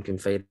 The two of them can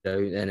fight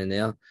out then and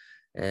there.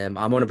 I'm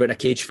on about a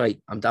cage fight.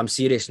 I'm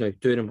serious now.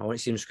 Two of them, I want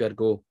to see them square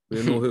go.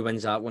 We'll know who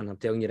wins that one. I'm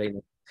telling you right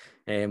now.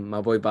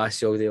 My boy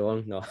Bassey all day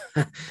long. No,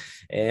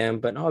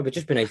 but no, it would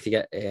just be nice to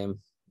get him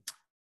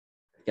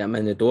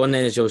in the door. And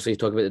then, as you obviously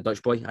talk about the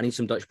Dutch boy, I need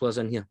some Dutch players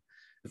in here.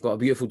 We've got a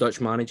beautiful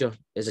Dutch manager.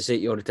 As I say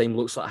to you all the time,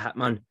 looks like a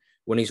hitman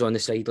when he's on the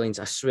sidelines.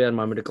 I swear,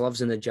 man, with the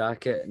gloves and the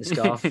jacket and the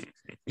scarf,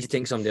 he's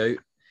taking somebody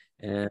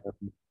out.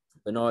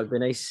 But no, it'd be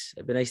nice.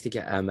 It'd be nice to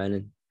get him in.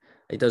 And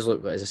he does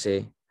look, as I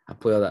say, a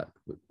player that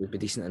would be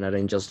decent in a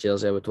Rangers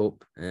jersey, I would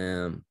hope.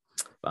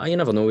 But you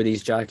never know with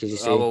these, Jack, as you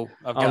say. Well,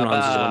 Aaron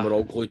Ramsey's one we're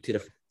all glued to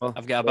the.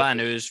 I've got a bit of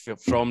news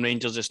from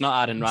Rangers. It's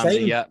not Aaron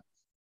Ramsey yet,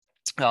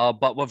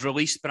 but we've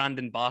released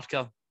Brandon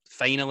Barker.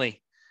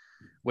 Finally,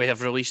 we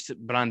have released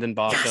Brandon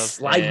Barker.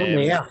 Yes, live on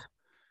the air.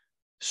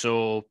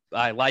 So,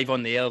 live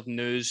on the air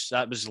news.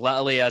 That was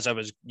literally as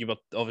you were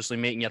obviously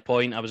making your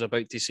point. I was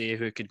about to say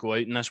who could go out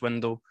in this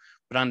window.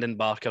 Brandon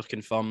Barker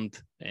confirmed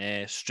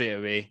straight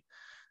away.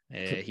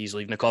 He's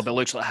leaving the club. It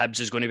looks like Hibs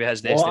is going to be his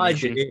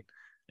destination.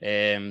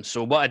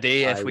 So what a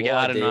day if we get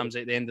Aaron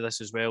Ramsey at the end of this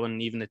as well, and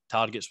even the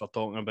targets we're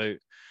talking about,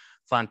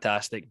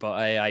 fantastic.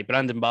 But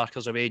Brandon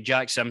Barker's away.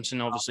 Jack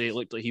Simpson, obviously, it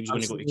looked like he was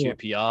going to go to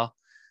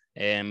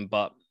QPR,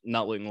 but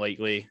not looking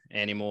likely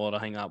anymore. I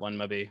think that one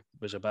maybe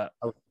was a bit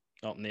up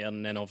in the air,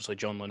 and then obviously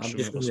John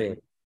Lundstrom.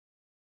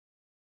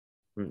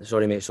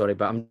 Sorry, mate,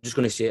 but I'm just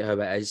going to say it how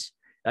it is.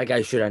 That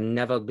guy should have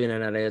never been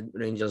in a Red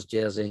Rangers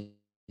jersey.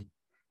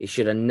 He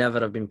should have never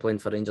have been playing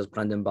for Rangers,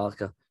 Brandon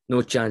Barker.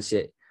 No chance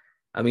yet.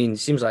 I mean,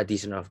 seems like a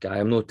decent enough guy.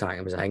 I'm not tagging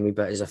him as a hangme,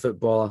 but as a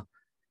footballer,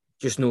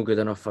 just no good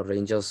enough for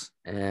Rangers.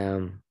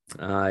 And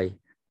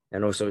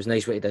also it was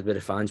nice what he did with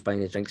the fans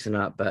buying the drinks and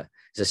that. But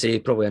as I say,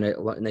 probably a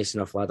nice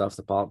enough lad off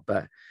the park.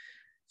 But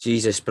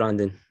Jesus,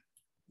 Brandon,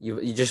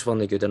 you just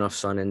weren't good enough,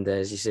 son. And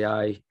as you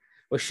say,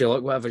 wish you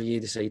luck, whatever you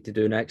decide to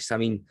do next. I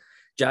mean,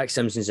 Jack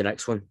Simpson's the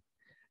next one.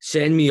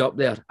 Send me up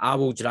there. I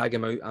will drag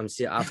him out.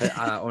 Honestly,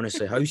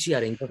 how's he a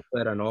Rangers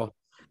player or not?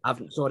 I've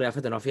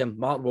had enough of him.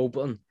 Mark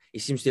Warburton, he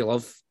seems to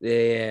love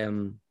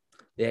the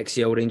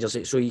XCL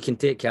Rangers, so you can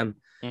take him.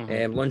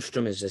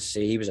 Lundstrom, as I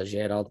say, he was a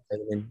Gerrard.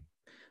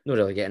 Not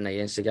really getting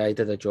against the guy. He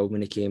did a job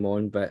when he came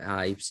on, but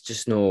he was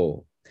just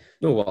no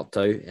worked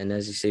out. And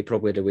as you say,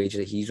 probably the wage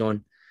that he's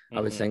on, I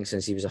would think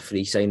since he was a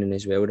free signing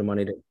as well, the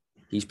money that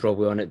he's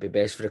probably on, it'd be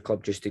best for the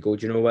club just to go,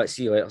 do you know what?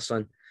 See you later,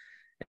 son.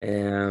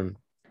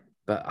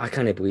 But I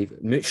can't believe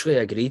it. Mutually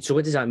agreed. So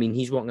what does that mean?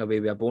 He's walking away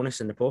with a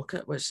bonus in the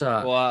pocket? What's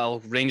that? Well,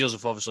 Rangers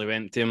have obviously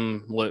went to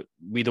him, look,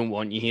 we don't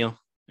want you here.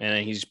 And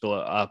then he's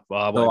like, I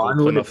want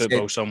to go play my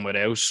football somewhere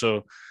else.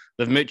 So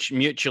they've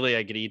mutually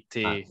agreed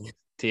to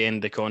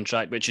end the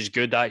contract, which is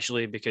good,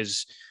 actually,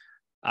 because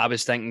I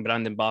was thinking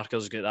Brandon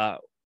Barker's got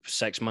that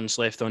 6 months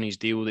left on his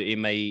deal that he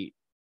might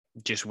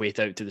just wait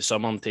out to the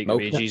summer and take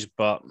wages.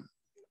 But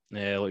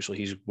looks like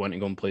he's wanting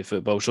to go and play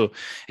football. So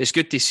it's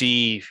good to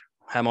see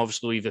him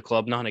obviously leave the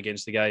club. Nothing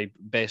against the guy.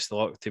 Best of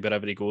luck to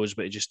wherever he goes,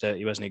 but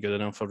he wasn't good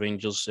enough for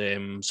Rangers.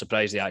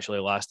 Surprised he actually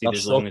lasted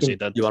as long as he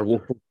did. You are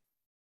woeful.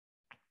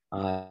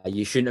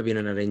 You shouldn't have been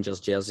in a Rangers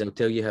jersey. I'll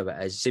tell you how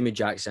it is. Same with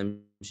Jack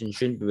Simpson,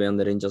 shouldn't be wearing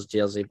the Rangers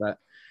jersey, but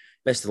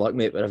best of luck,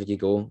 mate, wherever you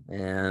go.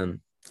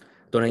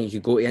 Don't think you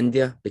could go to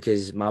India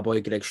because my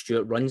boy Greg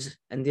Stewart runs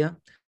India.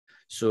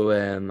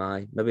 So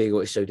maybe you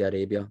go to Saudi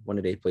Arabia, one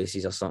of the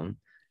places or something.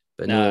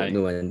 But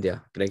no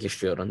India. Greg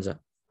Stewart runs it.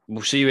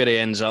 We'll see where he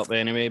ends up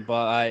anyway,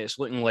 but it's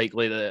looking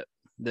likely that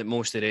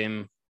most of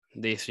them,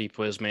 the 3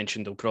 players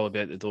mentioned, will probably be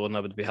out the door, and I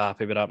would be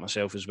happy with that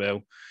myself as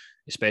well,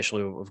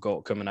 especially what we've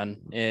got coming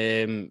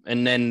in.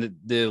 And then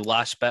the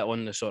last bit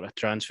on the sort of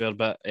transfer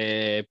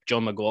bit,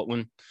 John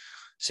McLaughlin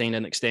signed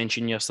an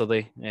extension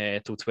yesterday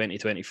till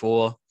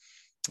 2024.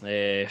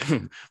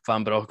 Van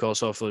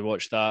Bronckhorst obviously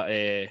watched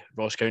that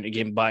Ross County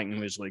game back and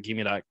was like, give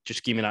me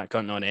that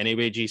cutting on any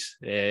wages.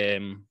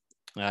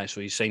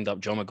 So he signed up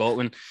John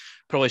McLaughlin.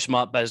 Probably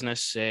smart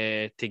business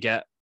to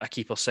get a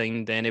keeper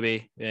signed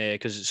anyway,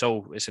 because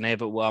it's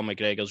inevitable Al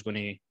McGregor's going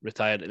to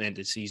retire at the end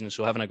of the season.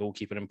 So having a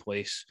goalkeeper in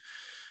place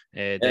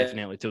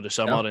definitely till the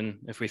summer, and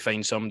if we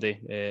find somebody,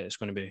 it's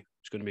going to be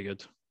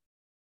good.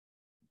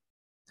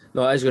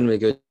 No, it is going to be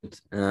good.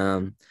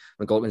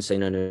 McLaughlin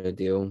signing a new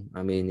deal.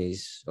 I mean,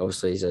 he's a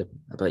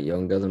bit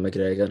younger than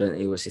McGregor, isn't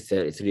he? Was he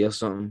 33 or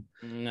something?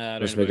 Nah,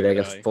 was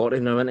McGregor 40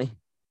 now, isn't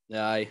he?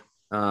 Aye.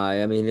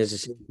 I mean,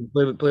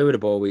 play with the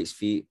ball with his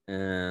feet.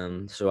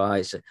 So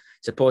it's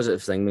a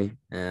positive thing, mate.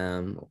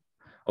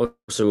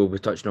 Also, we'll be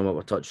touching on what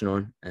we're touching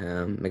on.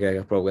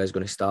 McGregor probably is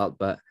going to start,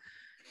 but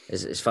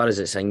as far as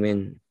it's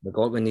Hangman,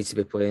 McLaughlin needs to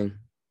be playing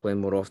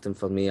more often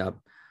for me. I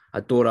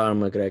adore Alan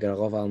McGregor. I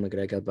love Alan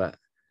McGregor, but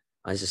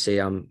as I say,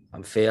 I'm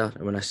fair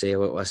when I say,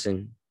 look,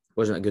 listen,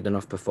 wasn't a good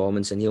enough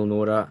performance, and he'll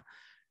know that.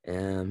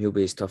 He'll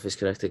be his toughest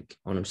critic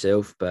on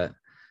himself, but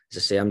as I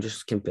say, I'm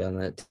just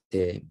comparing it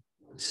to,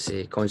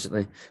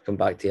 constantly come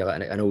back to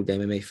an old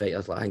MMA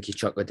fighter, like I think he's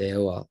Chuck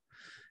Liddell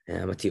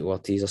or Tito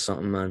Ortiz or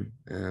something, man.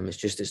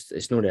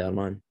 It's not there,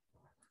 man.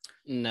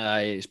 Nah,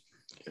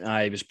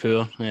 it was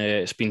poor.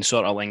 It's been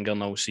sort of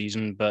lingering all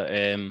season, but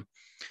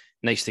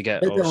nice to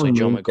get obviously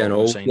John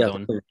McLaughlin signed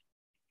on.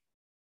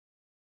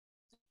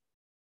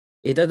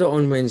 He did it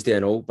on Wednesday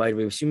and all. By the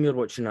way, we were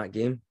watching that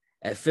game.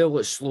 It felt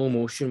like slow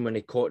motion when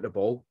he caught the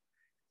ball.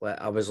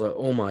 Like I was like,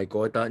 oh my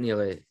god, that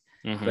nearly.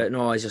 Mm-hmm. But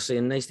no, as you're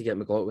saying, nice to get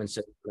McLaughlin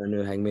sitting for a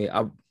new hangmate.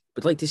 I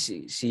would like to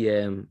see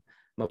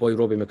my boy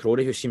Robbie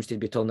McCrory, who seems to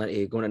be going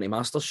into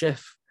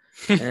MasterChef.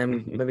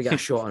 Maybe get a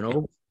shot and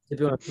all. To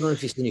be honest, I don't know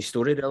if you've seen his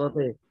story the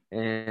other day.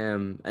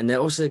 And they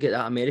also get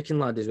that American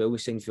lad as well. We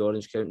signed for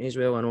Orange County as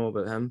well. I know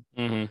about him.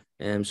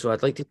 Mm-hmm. So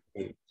I'd like to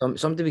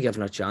somebody be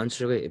given a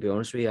chance, really, to be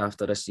honest with you,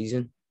 after this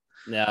season.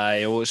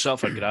 Yeah, well, it's up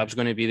for grabs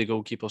going to be the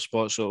goalkeeper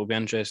spot, so it'll be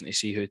interesting to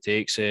see who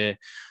takes the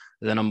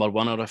number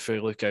one, or if we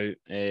look out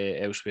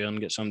elsewhere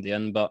and get somebody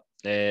in. But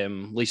at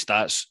least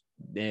that's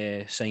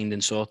signed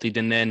and sorted.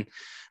 And then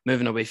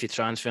moving away from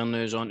transfer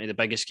news on to the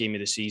biggest game of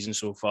the season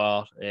so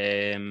far.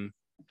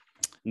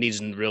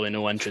 Needs really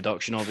no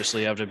introduction.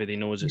 Obviously, everybody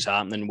knows it's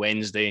happening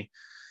Wednesday.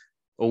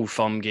 Old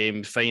Firm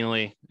game.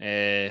 Finally,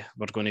 we're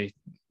going to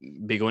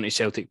be going to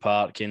Celtic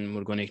Park, and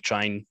we're going to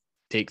try and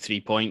take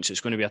 3 points. It's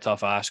going to be a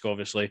tough ask,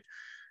 obviously.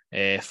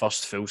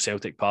 First full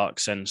Celtic Park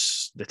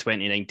since the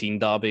 2019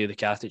 derby, the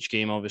Carthage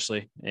game,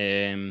 obviously.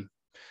 And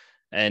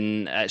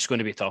it's going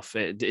to be tough,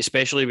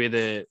 especially with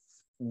the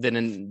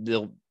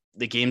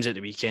games at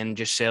the weekend.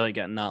 Just Celtic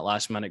getting that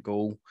last minute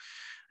goal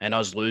and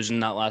us losing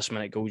that last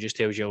minute goal just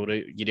tells you all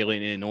you really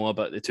need to know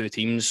about the two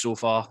teams so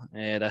far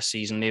this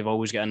season. They've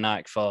always got a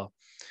knack for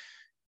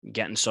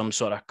getting some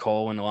sort of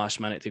call in the last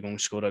minute to go and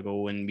score a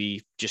goal, and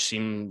we just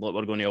seem like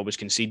we're going to always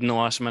concede in the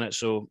last minute.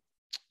 So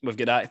we've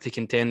got that to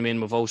contend with,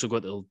 and we've also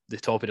got the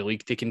top of the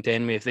league to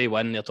contend with. If they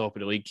win, they're top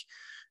of the league,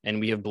 and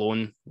we have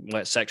blown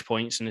 6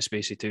 points in the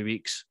space of 2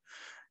 weeks,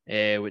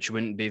 which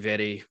wouldn't be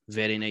very,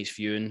 very nice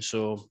viewing.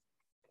 So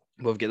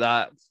we've got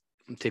that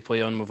to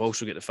play on. We've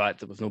also got the fact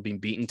that we've not been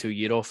beaten 2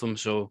 years off them,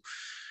 so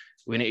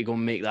we need to go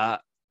and make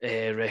that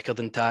record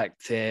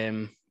intact.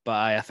 But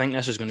I think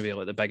this is going to be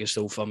like the biggest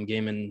Old Firm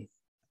game in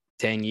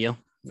 10 years.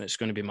 It's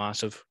going to be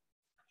massive.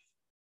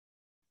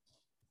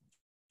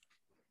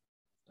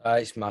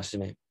 It's massive,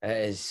 mate.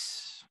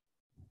 It's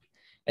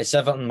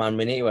Everton, man.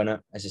 We need to win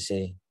it. As I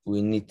say,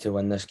 we need to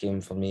win this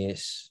game. For me,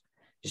 it's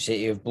just say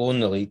you've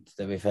blown the lead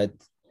that we've had.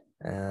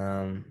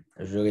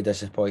 It's really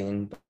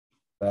disappointing.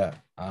 But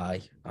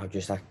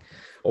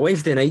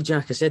Wednesday night,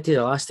 Jack, I said to you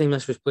the last time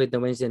this was played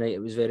on Wednesday night,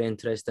 it was very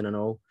interesting and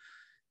all.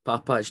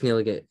 Patch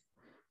nearly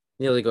got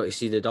to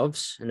see the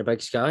doves in the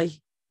big sky.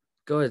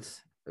 God,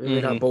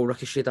 maybe that ball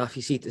ricocheted off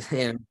his seat.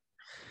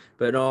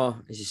 But no,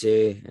 as you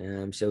say,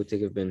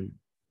 Celtic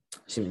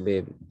seem to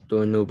be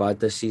doing no bad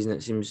this season,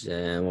 it seems.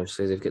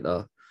 Obviously, they've got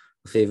their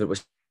favourite,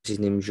 what's his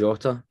name,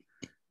 Jota.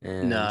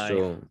 They've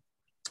got,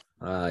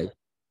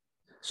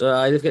 as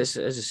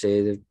I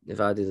say,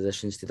 they've added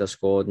additions to their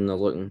squad, and they're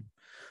looking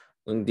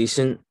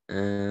decent.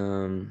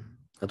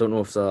 I don't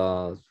know if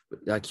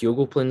that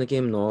Kyogo playing the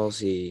game, nor is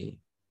he.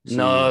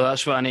 No,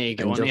 that's what I need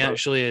to get on.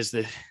 Actually, is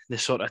the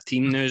sort of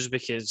team news,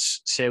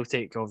 because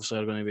Celtic obviously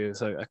are going to be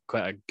without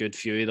quite a good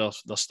few of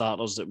their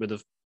starters that would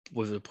have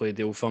we've played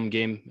the Old Firm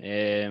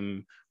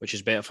game, which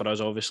is better for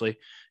us, obviously.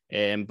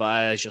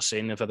 But as you're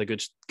saying, they've had a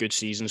good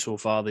season so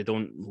far. They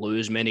don't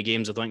lose many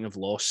games. I don't think they've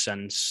lost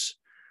since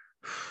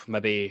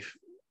maybe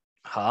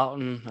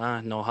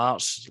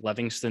Hearts,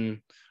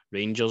 Livingston,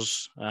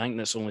 Rangers. I think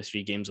that's only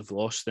 3 games they've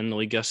lost in the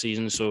league this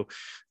season. So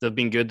they've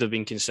been good. They've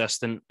been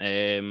consistent,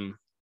 and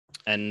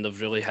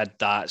they've really had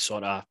that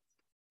sort of.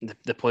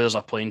 The players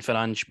are playing for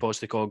Ange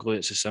Postecoglou.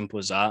 It's as simple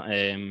as that.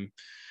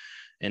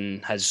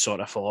 And his sort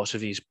of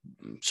philosophies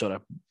sort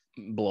of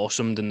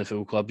blossomed in the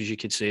full club, as you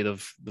could say.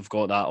 They've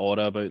got that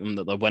aura about them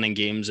that they're winning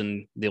games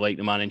and they like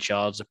the man in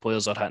charge. The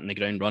players are hitting the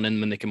ground running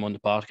when they come on the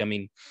park. I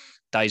mean,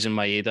 Dyson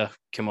Maeda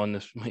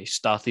he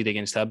started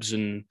against Hibs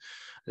and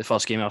the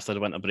first game after the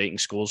winter break and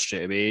scored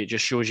straight away. It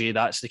just shows you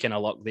that's the kind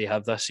of luck they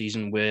have this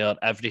season, where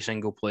every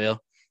single player,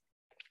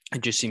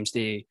 it just seems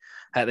to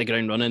hit the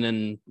ground running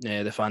and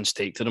the fans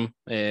take to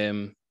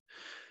them.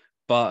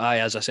 But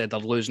as I said, they're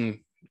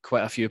losing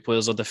quite a few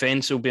players. Their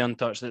defence will be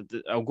untouched.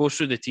 I'll go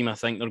through the team I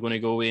think they're going to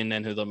go away and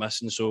then who they're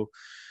missing. So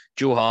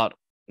Joe Hart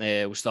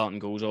will start in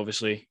goals,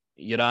 obviously.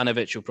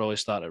 Juranovic will probably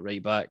start at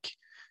right back.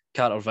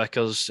 Carter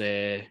Vickers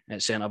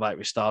at centre back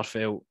with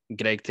Starfelt.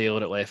 Greg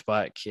Taylor at left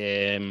back.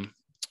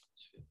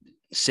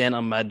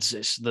 Centre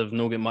mids, they've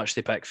not got much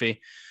to pick for.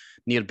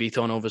 Near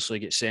Beaton obviously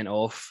gets sent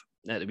off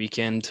at the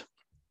weekend.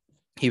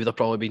 He would have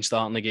probably been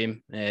starting the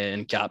game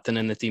and captain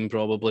in the team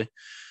probably.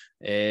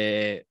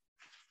 Rogic,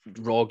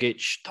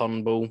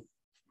 Turnbull,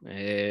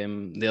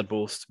 they're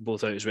both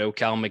out as well.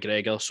 Cal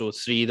McGregor, so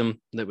 3 of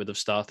them that would have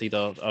started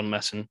are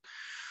missing.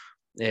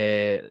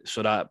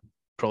 So that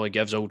probably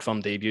gives Old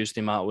Firm debuts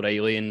to Matt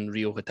O'Reilly and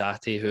Rio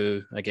Hatate,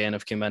 who again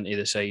have come into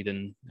the side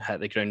and hit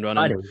the ground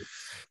running.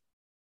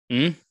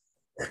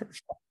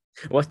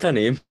 What a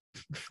name!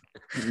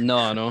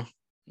 No.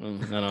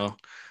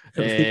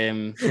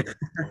 In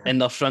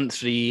their front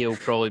 3, it'll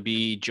probably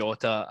be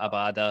Jota,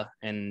 Abada,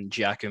 and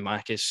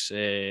Giacomakis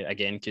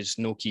again, because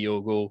no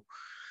Kyogo.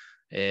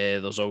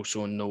 There's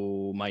also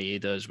no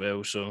Maeda as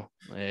well, so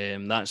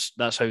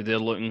that's how they're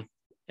looking.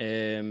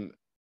 And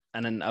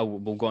then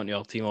we'll go on to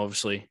our team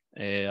obviously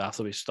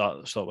after we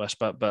stop this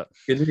bit. But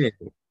couldn't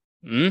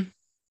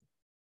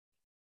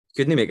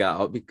you make that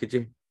up? Could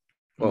you?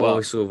 Well,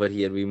 obviously over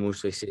here we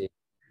mostly say,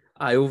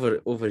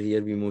 over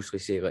here we mostly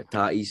say like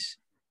tatties.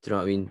 Do you know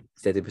what I mean?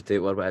 Instead of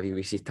potato or whatever,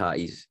 we say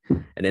tatties.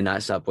 And then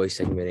that's that boy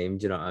singing my name.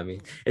 Do you know what I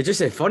mean? It's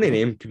just a funny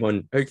name. Come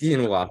on. How can you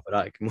not laugh at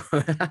that? Come on.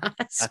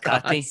 A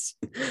tatty?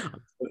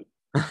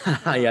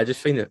 Yeah, I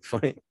just find it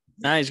funny.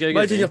 Nah, he's got a good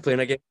Imagine name. you're playing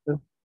against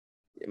him.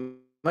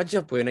 Imagine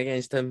you're playing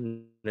against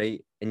him,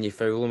 right? And you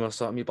foul him or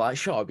something. You'd be like,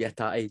 shut up, you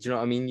tatty. Do you know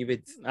what I mean? You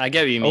would. I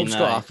get what you mean.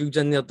 Scott Arfield's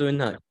in there doing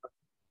that.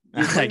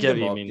 I get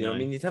what you mean. You know what I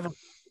mean? You'd have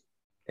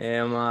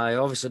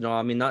obviously no.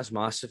 I mean that's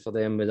massive for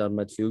them with their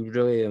midfield.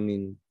 Really, I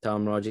mean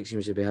Tam Rogic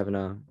seems to be having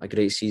a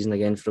great season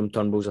again from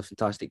Turnbull's a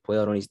fantastic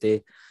player on his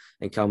day,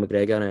 and Cal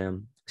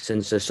McGregor.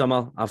 Since the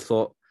summer, I've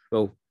thought,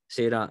 well,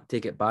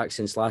 take it back.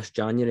 Since last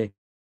January,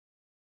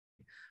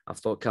 I've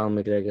thought Cal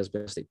McGregor's a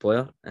fantastic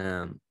player.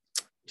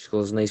 He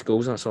scores nice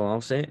goals. That's all I'll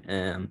say.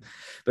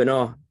 But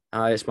no,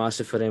 it's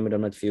massive for them with their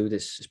midfield.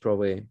 It's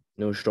probably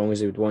not as strong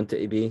as they would want it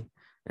to be.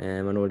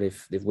 I know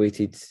they've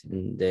waited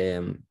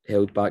and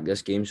held back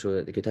this game so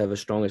that they could have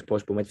as strong as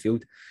possible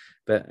midfield.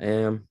 But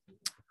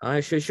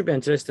it should be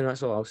interesting.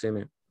 That's all I'll say,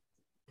 mate.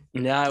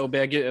 Yeah, it'll be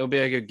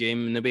a good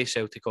game. And the way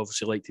Celtic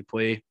obviously like to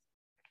play,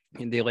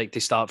 they like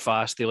to start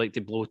fast. They like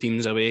to blow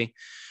teams away,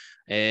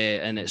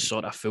 and it's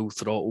sort of full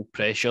throttle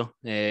pressure,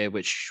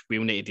 which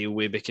we'll need to deal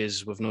with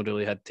because we've not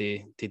really had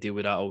to deal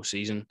with that all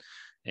season.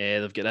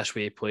 They've got this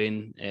way of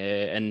playing,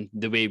 and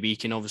the way we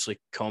can obviously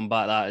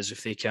combat that is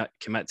if they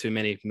commit too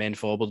many men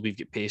forward, we've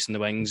got pace in the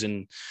wings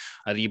and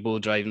a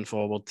Rebo driving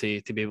forward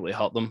to be able to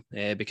hurt them,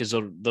 because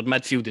their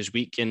midfield is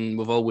weak, and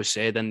we've always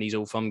said in these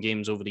Old Firm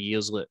games over the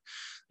years that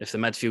if the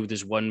midfield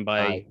is won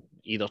by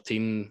either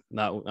team,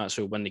 that's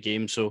who'll win the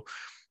game. So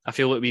I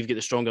feel like we've got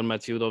the stronger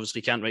midfield.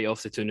 Obviously, can't write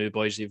off the 2 new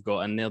boys they've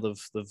got in there.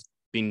 They've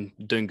been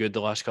doing good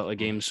the last couple of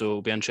games, so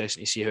it'll be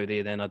interesting to see how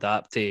they then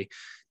adapt to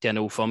an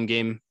Old Firm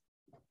game.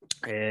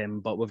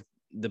 But with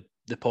the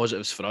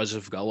positives for us,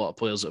 we've got a lot of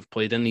players that have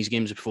played in these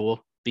games before,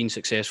 been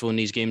successful in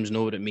these games,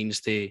 know what it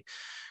means to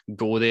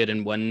go there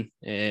and win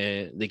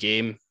the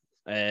game.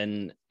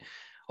 And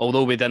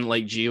although we didn't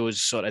like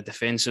Gio's sort of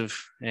defensive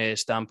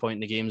standpoint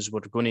in the games,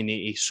 we're going to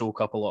need to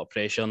soak up a lot of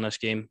pressure in this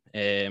game,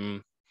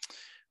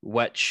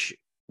 which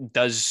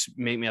does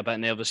make me a bit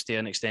nervous to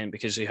an extent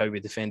because of how we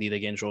defended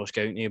against Ross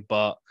County.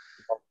 But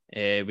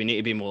we need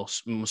to be more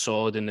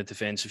solid in the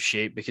defensive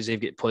shape because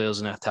they've got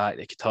players in attack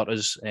that could hurt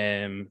us.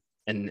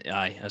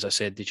 As I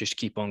said, they just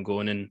keep on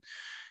going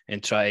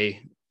and try to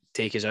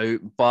take us out.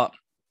 But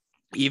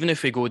even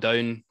if we go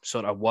down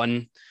sort of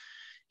 1,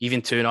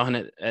 even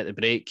 2-0 at the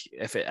break,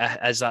 if it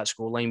is that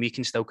scoreline, we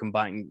can still come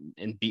back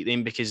and beat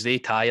them because they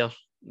tire.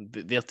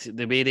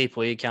 The way they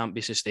play can't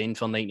be sustained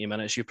for 90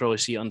 minutes. You probably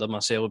see it under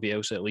Marcelo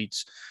Bielsa at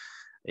Leeds.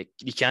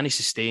 You can't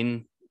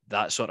sustain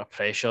that sort of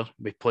pressure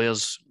with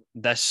players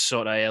this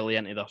sort of early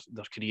into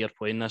their career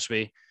playing this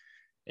way.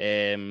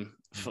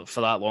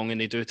 for that long, and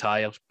they do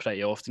tire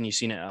pretty often. You've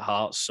seen it at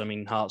Hearts. I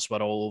mean, Hearts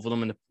were all over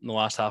them in the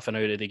last half an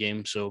hour of the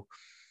game, so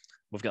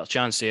we've got a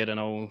chance there and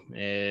all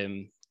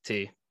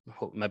to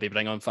maybe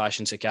bring on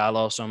Fashion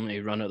Sakala or something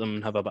to run at them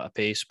and have a bit of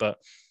pace. But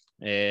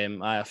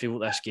I feel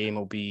this game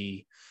will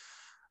be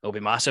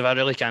massive. I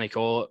really can't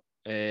call it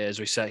as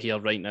we sit here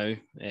right now.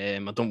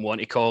 I don't want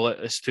to call it.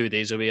 It's 2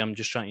 days away. I'm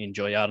just trying to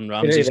enjoy Aaron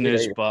Ramsey's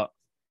news. But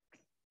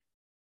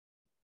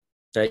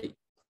right,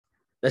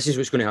 this is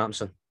what's going to happen,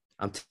 son.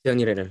 I'm telling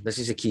you right now, this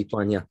is a key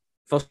plan here.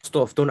 First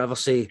off, don't ever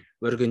say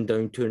we're going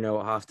down 2-0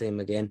 at half time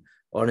again.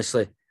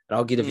 Honestly,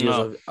 I'll give the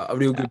viewers a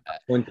real good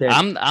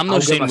content. I'm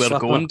not saying we're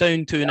going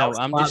down 2-0.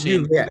 I'm just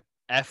saying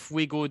if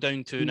we go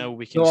down 2-0,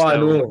 we can I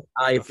know.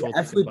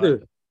 If we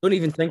do, don't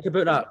even think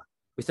about that.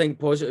 We think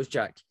positive,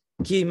 Jack.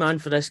 Key man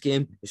for this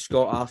game is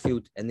Scott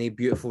Arfield and the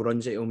beautiful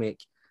runs that he'll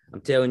make.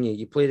 I'm telling you,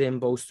 you play them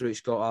balls through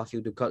Scott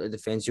Arfield, he'll cut the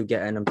defence, he'll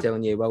get in. I'm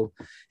telling you, well,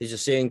 he's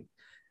just saying,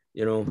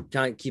 you know,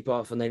 can't keep it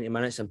up for 90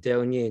 minutes. I'm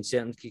telling you, in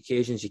certain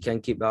occasions, you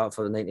can keep that up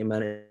for the 90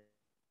 minutes,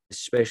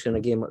 especially in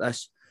a game like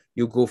this.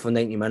 You'll go for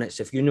 90 minutes.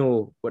 If you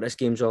know what this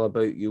game's all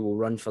about, you will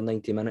run for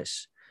 90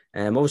 minutes.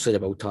 Obviously, they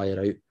will tire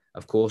out,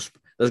 of course.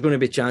 There's going to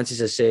be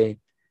chances, I say,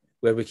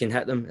 where we can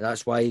hit them.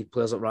 That's why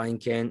players like Ryan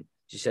Kent,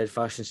 as you said,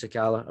 Fashion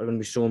Sakala, are going to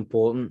be so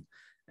important.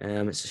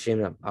 It's a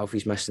shame that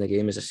Alfie's missing the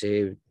game, as I say.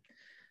 He's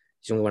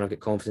the only one I've got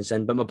confidence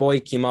in. But my boy,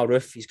 Kemal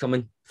Roof, he's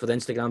coming for the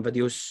Instagram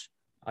videos.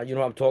 You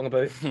know what I'm talking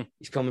about?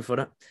 He's coming for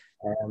it.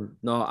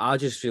 No, I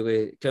just feel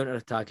like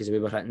counter-attack is the way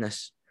we're hitting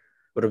this.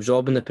 We're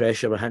absorbing the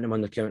pressure. We're hitting them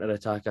on the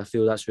counter-attack. I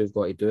feel that's where we've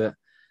got to do it.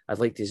 I'd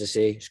like to, as I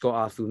say,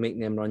 Scott Arfield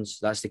making them runs.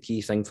 That's the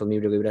key thing for me,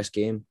 really, with this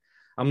game.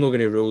 I'm not going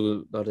to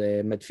rule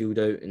their midfield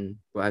out and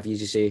whatever you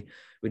say.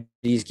 With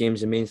these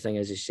games, the main thing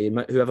is, as you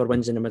say, whoever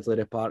wins in the middle of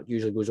the park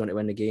usually goes on to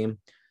win the game.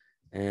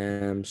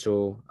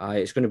 So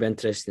it's going to be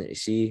interesting to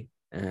see.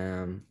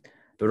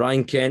 But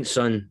Ryan Kent,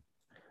 son,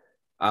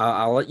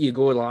 I'll let you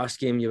go the last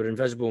game. You were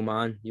invisible,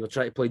 man. You were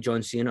trying to play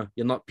John Cena.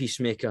 You're not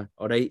Peacemaker,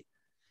 all right?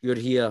 You're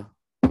here.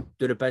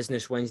 Do the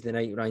business Wednesday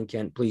night, Ryan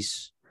Kent,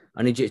 please.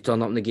 I need you to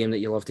turn up in the game that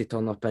you love to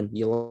turn up in.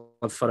 You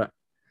live for it.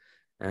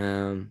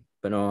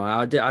 But no,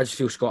 I just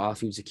feel Scott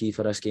Arfield's the key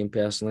for this game,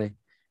 personally,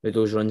 with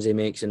those runs he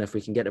makes. And if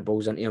we can get the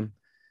balls into him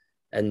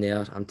in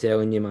there, I'm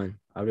telling you, man,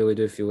 I really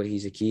do feel like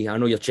he's the key. I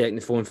know you're checking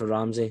the phone for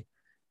Ramsey.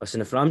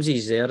 Listen, if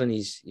Ramsey's there and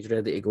he's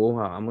ready to go,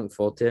 I'm looking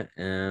forward to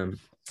it.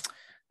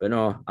 But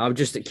no, I'll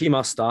just keep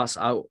my starts.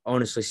 I'll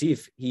honestly see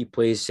if he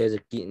plays, says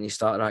Keaton, he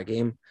started that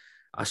game.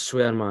 I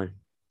swear, man,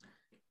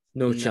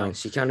 no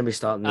chance. You can't be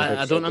starting.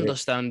 I don't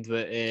understand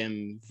what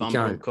Van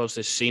Bronckhorst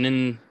is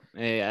seeing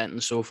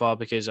in so far,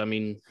 because I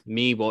mean,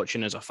 me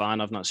watching as a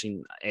fan, I've not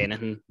seen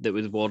anything that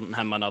would warrant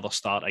him another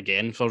start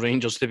again for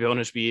Rangers. To be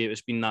honest with you,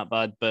 it's been that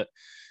bad. But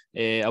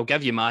I'll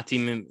give you my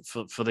team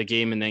for the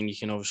game, and then you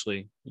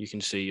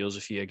can say yours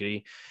if you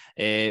agree.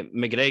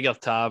 McGregor,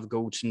 Tav,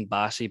 Goldson,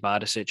 Bassey,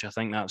 Barisic. I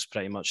think that's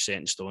pretty much set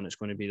in stone. It's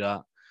going to be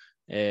that.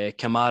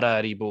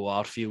 Kamara, Aribo,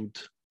 Arfield.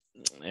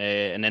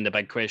 And then the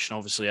big question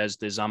obviously is,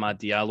 does Amad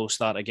Diallo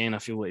start again? I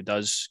feel like it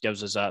does.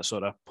 Gives us that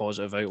sort of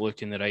positive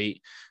outlook in the right.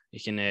 He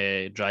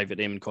can drive at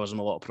them and cause them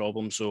a lot of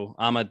problems. So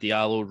Amad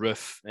Diallo,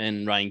 Roof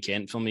and Ryan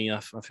Kent for me. I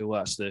feel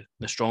that's the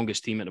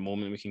strongest team at the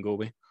moment we can go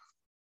with.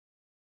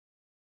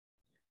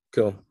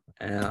 Cool.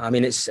 I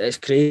mean, it's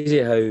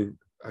crazy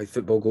how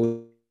football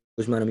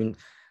goes, man. I mean,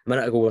 a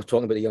minute ago we were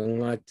talking about the young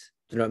lad.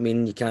 Do you know what I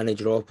mean? You can't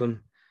drop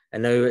him.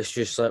 And now it's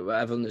just like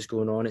everything that's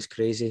going on, it's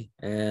crazy.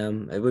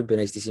 It would be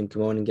nice to see him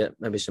come on and get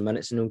maybe some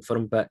minutes in for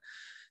him. But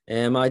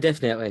I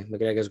definitely,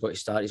 McGregor's got to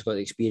start. He's got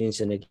the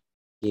experience in the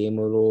game.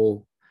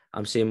 Although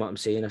I'm saying what I'm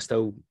saying, I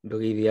still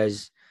believe he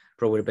is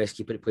probably the best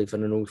keeper to play for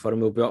an Old Firm.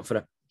 He'll be up for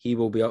it. He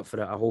will be up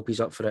for it. I hope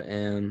he's up for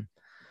it.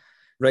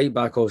 Right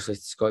back, obviously,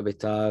 it's got to be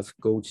Tav.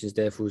 Goldson's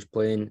definitely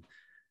playing.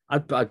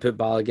 I'd put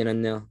Balogun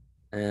in there.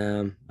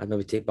 I'd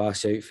maybe take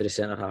Bass out for the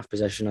centre half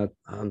position.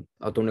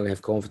 I don't really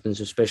have confidence,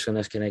 especially in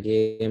this kind of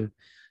game,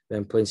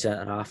 when playing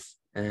centre half.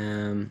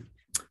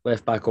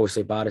 Left back,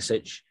 obviously,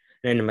 Barisic.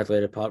 And in the middle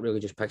of the park, really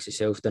just picks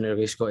itself down to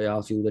the Scotty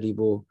Arfield,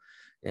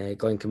 Aribo,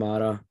 Glenn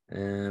Kamara.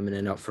 And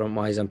then up front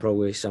wise, I'm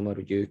probably similar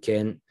with you,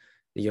 Kent,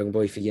 the young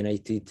boy for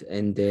United,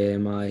 and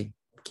my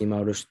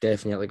Kemaro's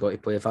definitely got to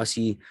play. If I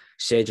see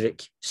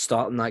Cedric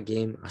starting that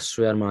game, I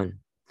swear, man,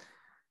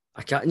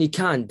 you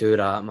can't do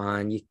that,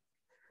 man.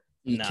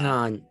 You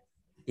can't.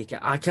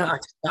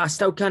 I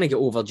still can't get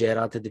over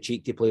Gerrard had the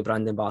cheek to play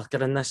Brandon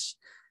Barker in this.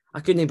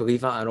 I couldn't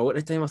believe that at all at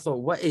the time. I thought,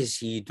 what is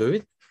he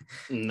doing?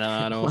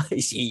 No. What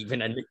is he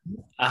even in?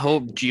 I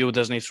hope Gio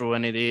doesn't throw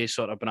any of the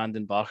sort of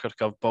Brandon Barker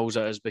curveballs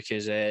at us,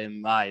 because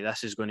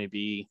this is going to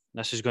be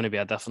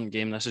a different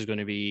game. This is going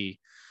to be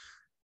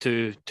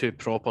two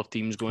proper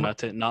teams going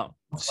at it. Not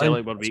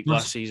Celtic were weak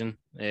last season,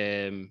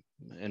 and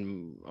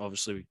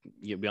obviously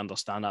we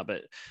understand that.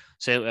 But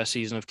Celtic this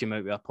season have come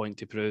out with a point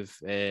to prove,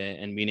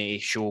 and we need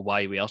to show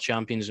why we are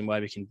champions and why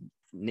we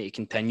need to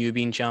continue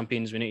being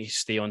champions. We need to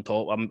stay on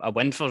top. A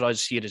win for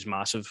us here is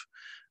massive,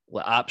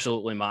 like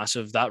absolutely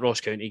massive. That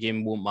Ross County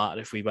game won't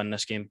matter if we win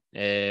this game.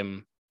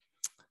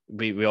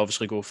 we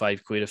obviously go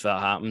 5 clear if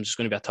that happens. It's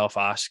going to be a tough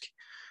ask,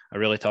 a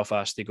really tough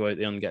ask to go out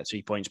there and get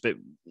 3 points. But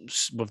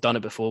we've done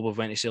it before. We've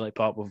went to Celtic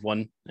Park, we've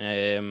won.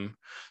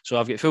 So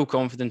I've got full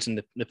confidence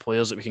in the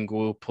players that we can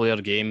go play our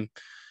game.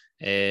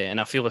 And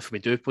I feel if we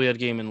do play our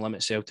game and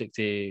limit Celtic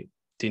to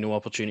no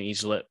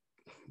opportunities,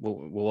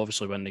 we'll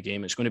obviously win the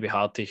game. It's going to be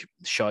hard to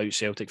shut out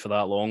Celtic for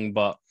that long,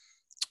 but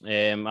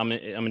I'm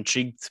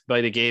intrigued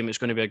by the game. It's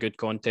going to be a good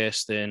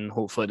contest, and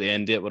hopefully at the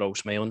end of it, we're all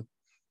smiling.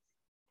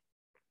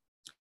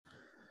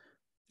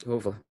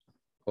 Hopefully.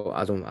 Oh,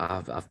 I don't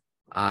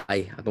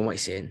want to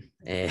say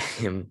it.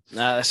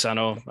 I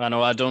know.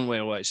 I don't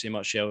really want to say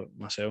much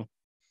myself.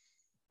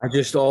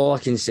 All I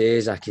can say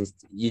is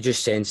you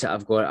just sense it.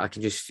 I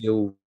can just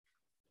feel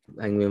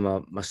thing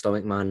with my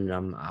stomach,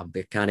 man. I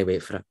can't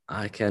wait for it.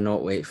 I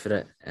cannot wait for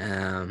it.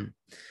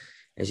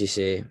 As you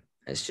say,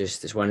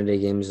 it's one of the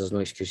games. There's no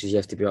excuses. You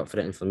have to be up for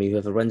it. And for me,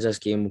 whoever wins this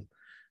game,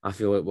 I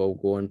feel it will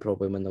go on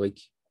probably win the league.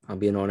 I'm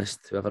being honest.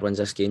 Whoever wins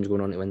this game is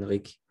going on to win the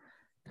league.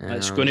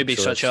 It's going to be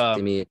such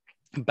a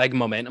big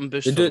momentum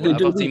boost for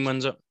whatever team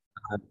wins it.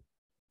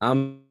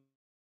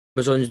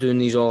 Amazon's doing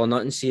these all or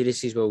nothing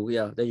series as well.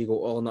 Yeah, there you go,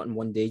 all or nothing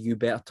one day. You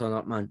better turn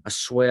up, man. I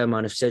swear,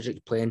 man. If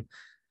Cedric's playing,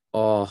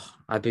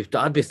 I'd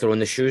be throwing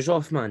the shoes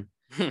off, man.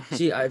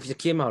 See, if you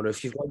came out,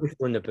 if you've got to be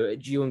throwing the boot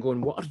at you and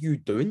going, what are you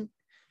doing?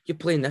 You're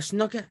playing this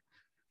nugget.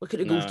 Look at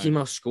the goals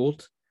Kemar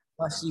scored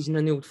last season.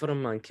 I nailed for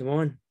him, man. Come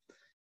on.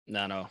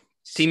 No.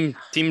 Team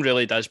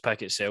really does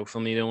pick itself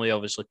for me. The only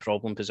obviously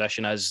problem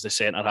position is the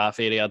centre half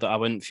area. I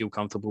wouldn't feel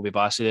comfortable with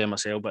Bassey there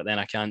myself, but then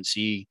I can't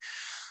see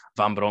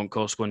Van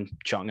Bronckhorst going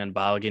chucking in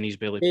Balogun. He's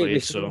barely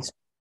played, so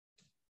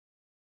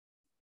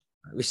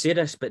we say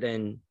this, but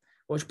then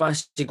watch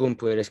Bassey go and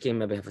play this game,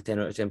 maybe have a 10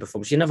 out of 10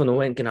 performance. You never know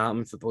what can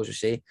happen. Football, as we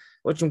say.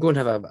 Watch him go and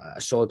have a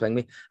solid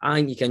thing. I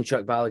think you can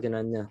chuck Balogun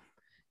in there.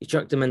 He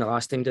chucked him in the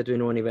last time, did we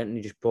know? And he went and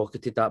he just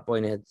pocketed that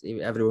boy, and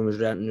everyone was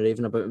ranting and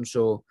raving about him.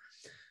 So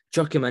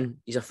chuck him in.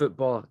 He's a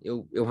footballer.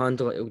 He'll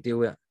handle it. He'll deal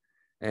with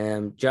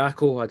it.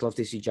 Jacko, I'd love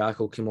to see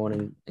Jacko come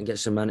on and get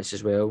some minutes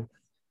as well.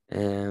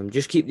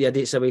 Just keep the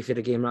idiots away for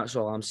the game. That's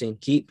all I'm saying.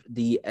 Keep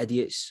the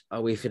idiots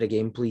away for the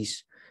game,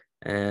 please.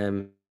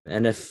 And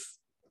if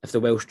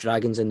the Welsh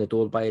Dragon's in the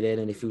door by then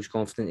and he feels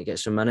confident to get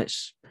some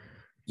minutes,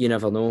 you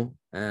never know.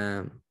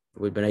 It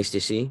would be nice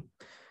to see.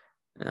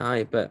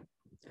 Aye, but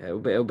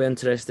it'll be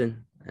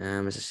interesting.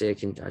 As I say,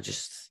 I've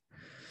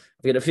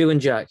got a feeling,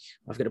 Jack.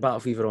 I've got a battle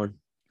fever on.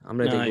 I'm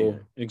ready to go.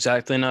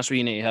 Exactly, and that's what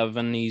you need to have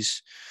in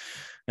these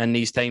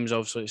times.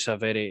 Obviously, it's a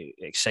very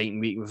exciting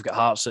week. We've got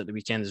Hearts at the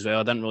weekend as well.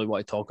 I didn't really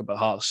want to talk about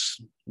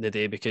Hearts the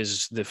day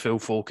because the full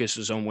focus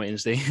is on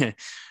Wednesday.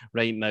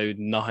 Right now,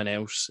 nothing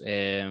else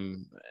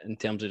in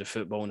terms of the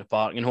football in the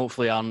park. And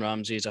hopefully Aaron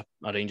Ramsey is a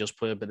Rangers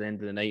player by the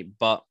end of the night.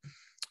 But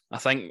I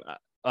think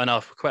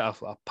on quite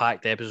a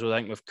packed episode, I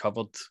think we've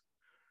covered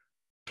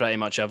pretty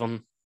much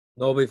everything.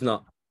 No, we've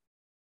not.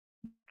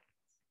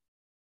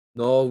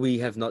 No, we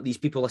have not. These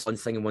people listen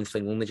to one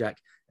thing only, Jack.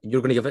 And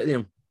you're going to give it to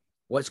them.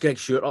 What's Greg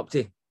Stewart up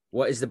to?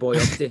 What is the boy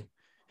up to?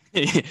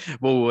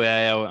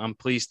 Well, I'm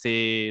pleased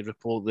to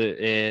report that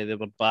they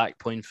were back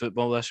playing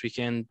football this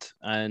weekend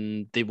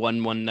and they won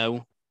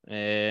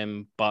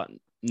 1-0. But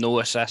no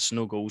assists,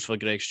 no goals for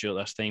Greg Stewart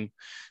this time.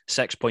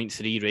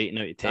 6.3 rating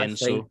out of 10. That's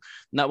so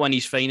not one of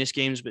his finest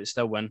games, but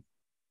still win.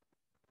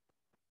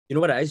 You know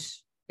what it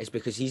is? It's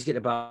because he's got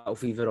the battle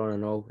fever on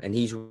and all, and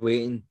he's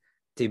waiting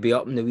to be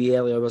up in the wee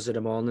early hours of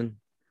the morning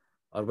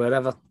or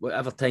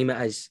whatever time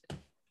it is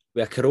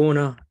with a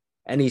Corona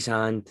in his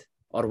hand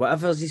or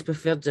whatever's his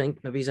preferred drink.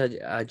 Maybe he's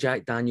a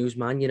Jack Daniels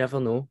man. You never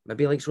know.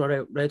 Maybe he likes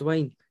red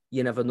wine.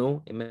 You never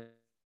know. He might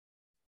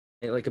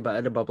like a bit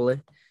of the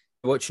bubbly.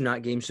 Watching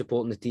that game,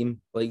 supporting the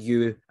team like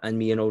you and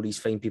me and all these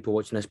fine people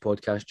watching this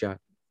podcast, Jack.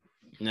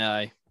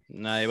 Aye,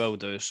 will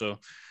do. So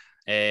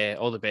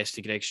all the best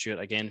to Greg Stewart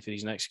again for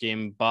his next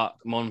game. But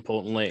more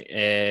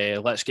importantly,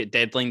 let's get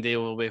deadline day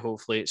over the way.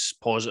 Hopefully it's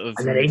positive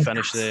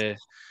and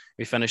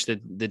we finish the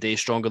day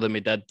stronger than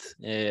we did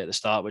at the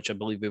start, which I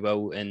believe we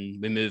will,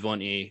 and we move on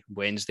to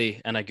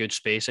Wednesday in a good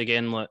space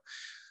again. Like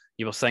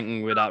you were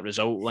thinking with that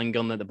result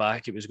lingering at the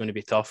back, it was going to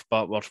be tough,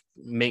 but we're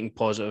making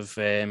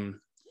positive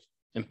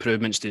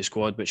improvements to the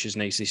squad, which is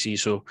nice to see.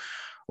 So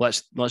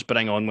let's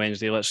bring on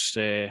Wednesday. Let's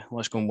go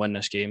and win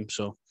this game.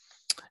 So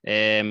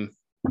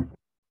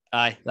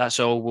aye, that's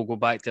all. We'll go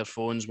back to our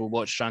phones. We'll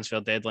watch transfer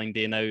deadline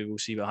day now. We'll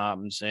see what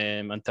happens.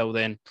 Until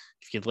then,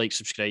 if you'd like,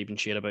 subscribe and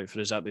share about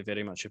for us, that'd be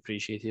very much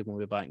appreciated. We'll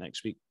be back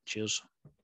next week. Cheers.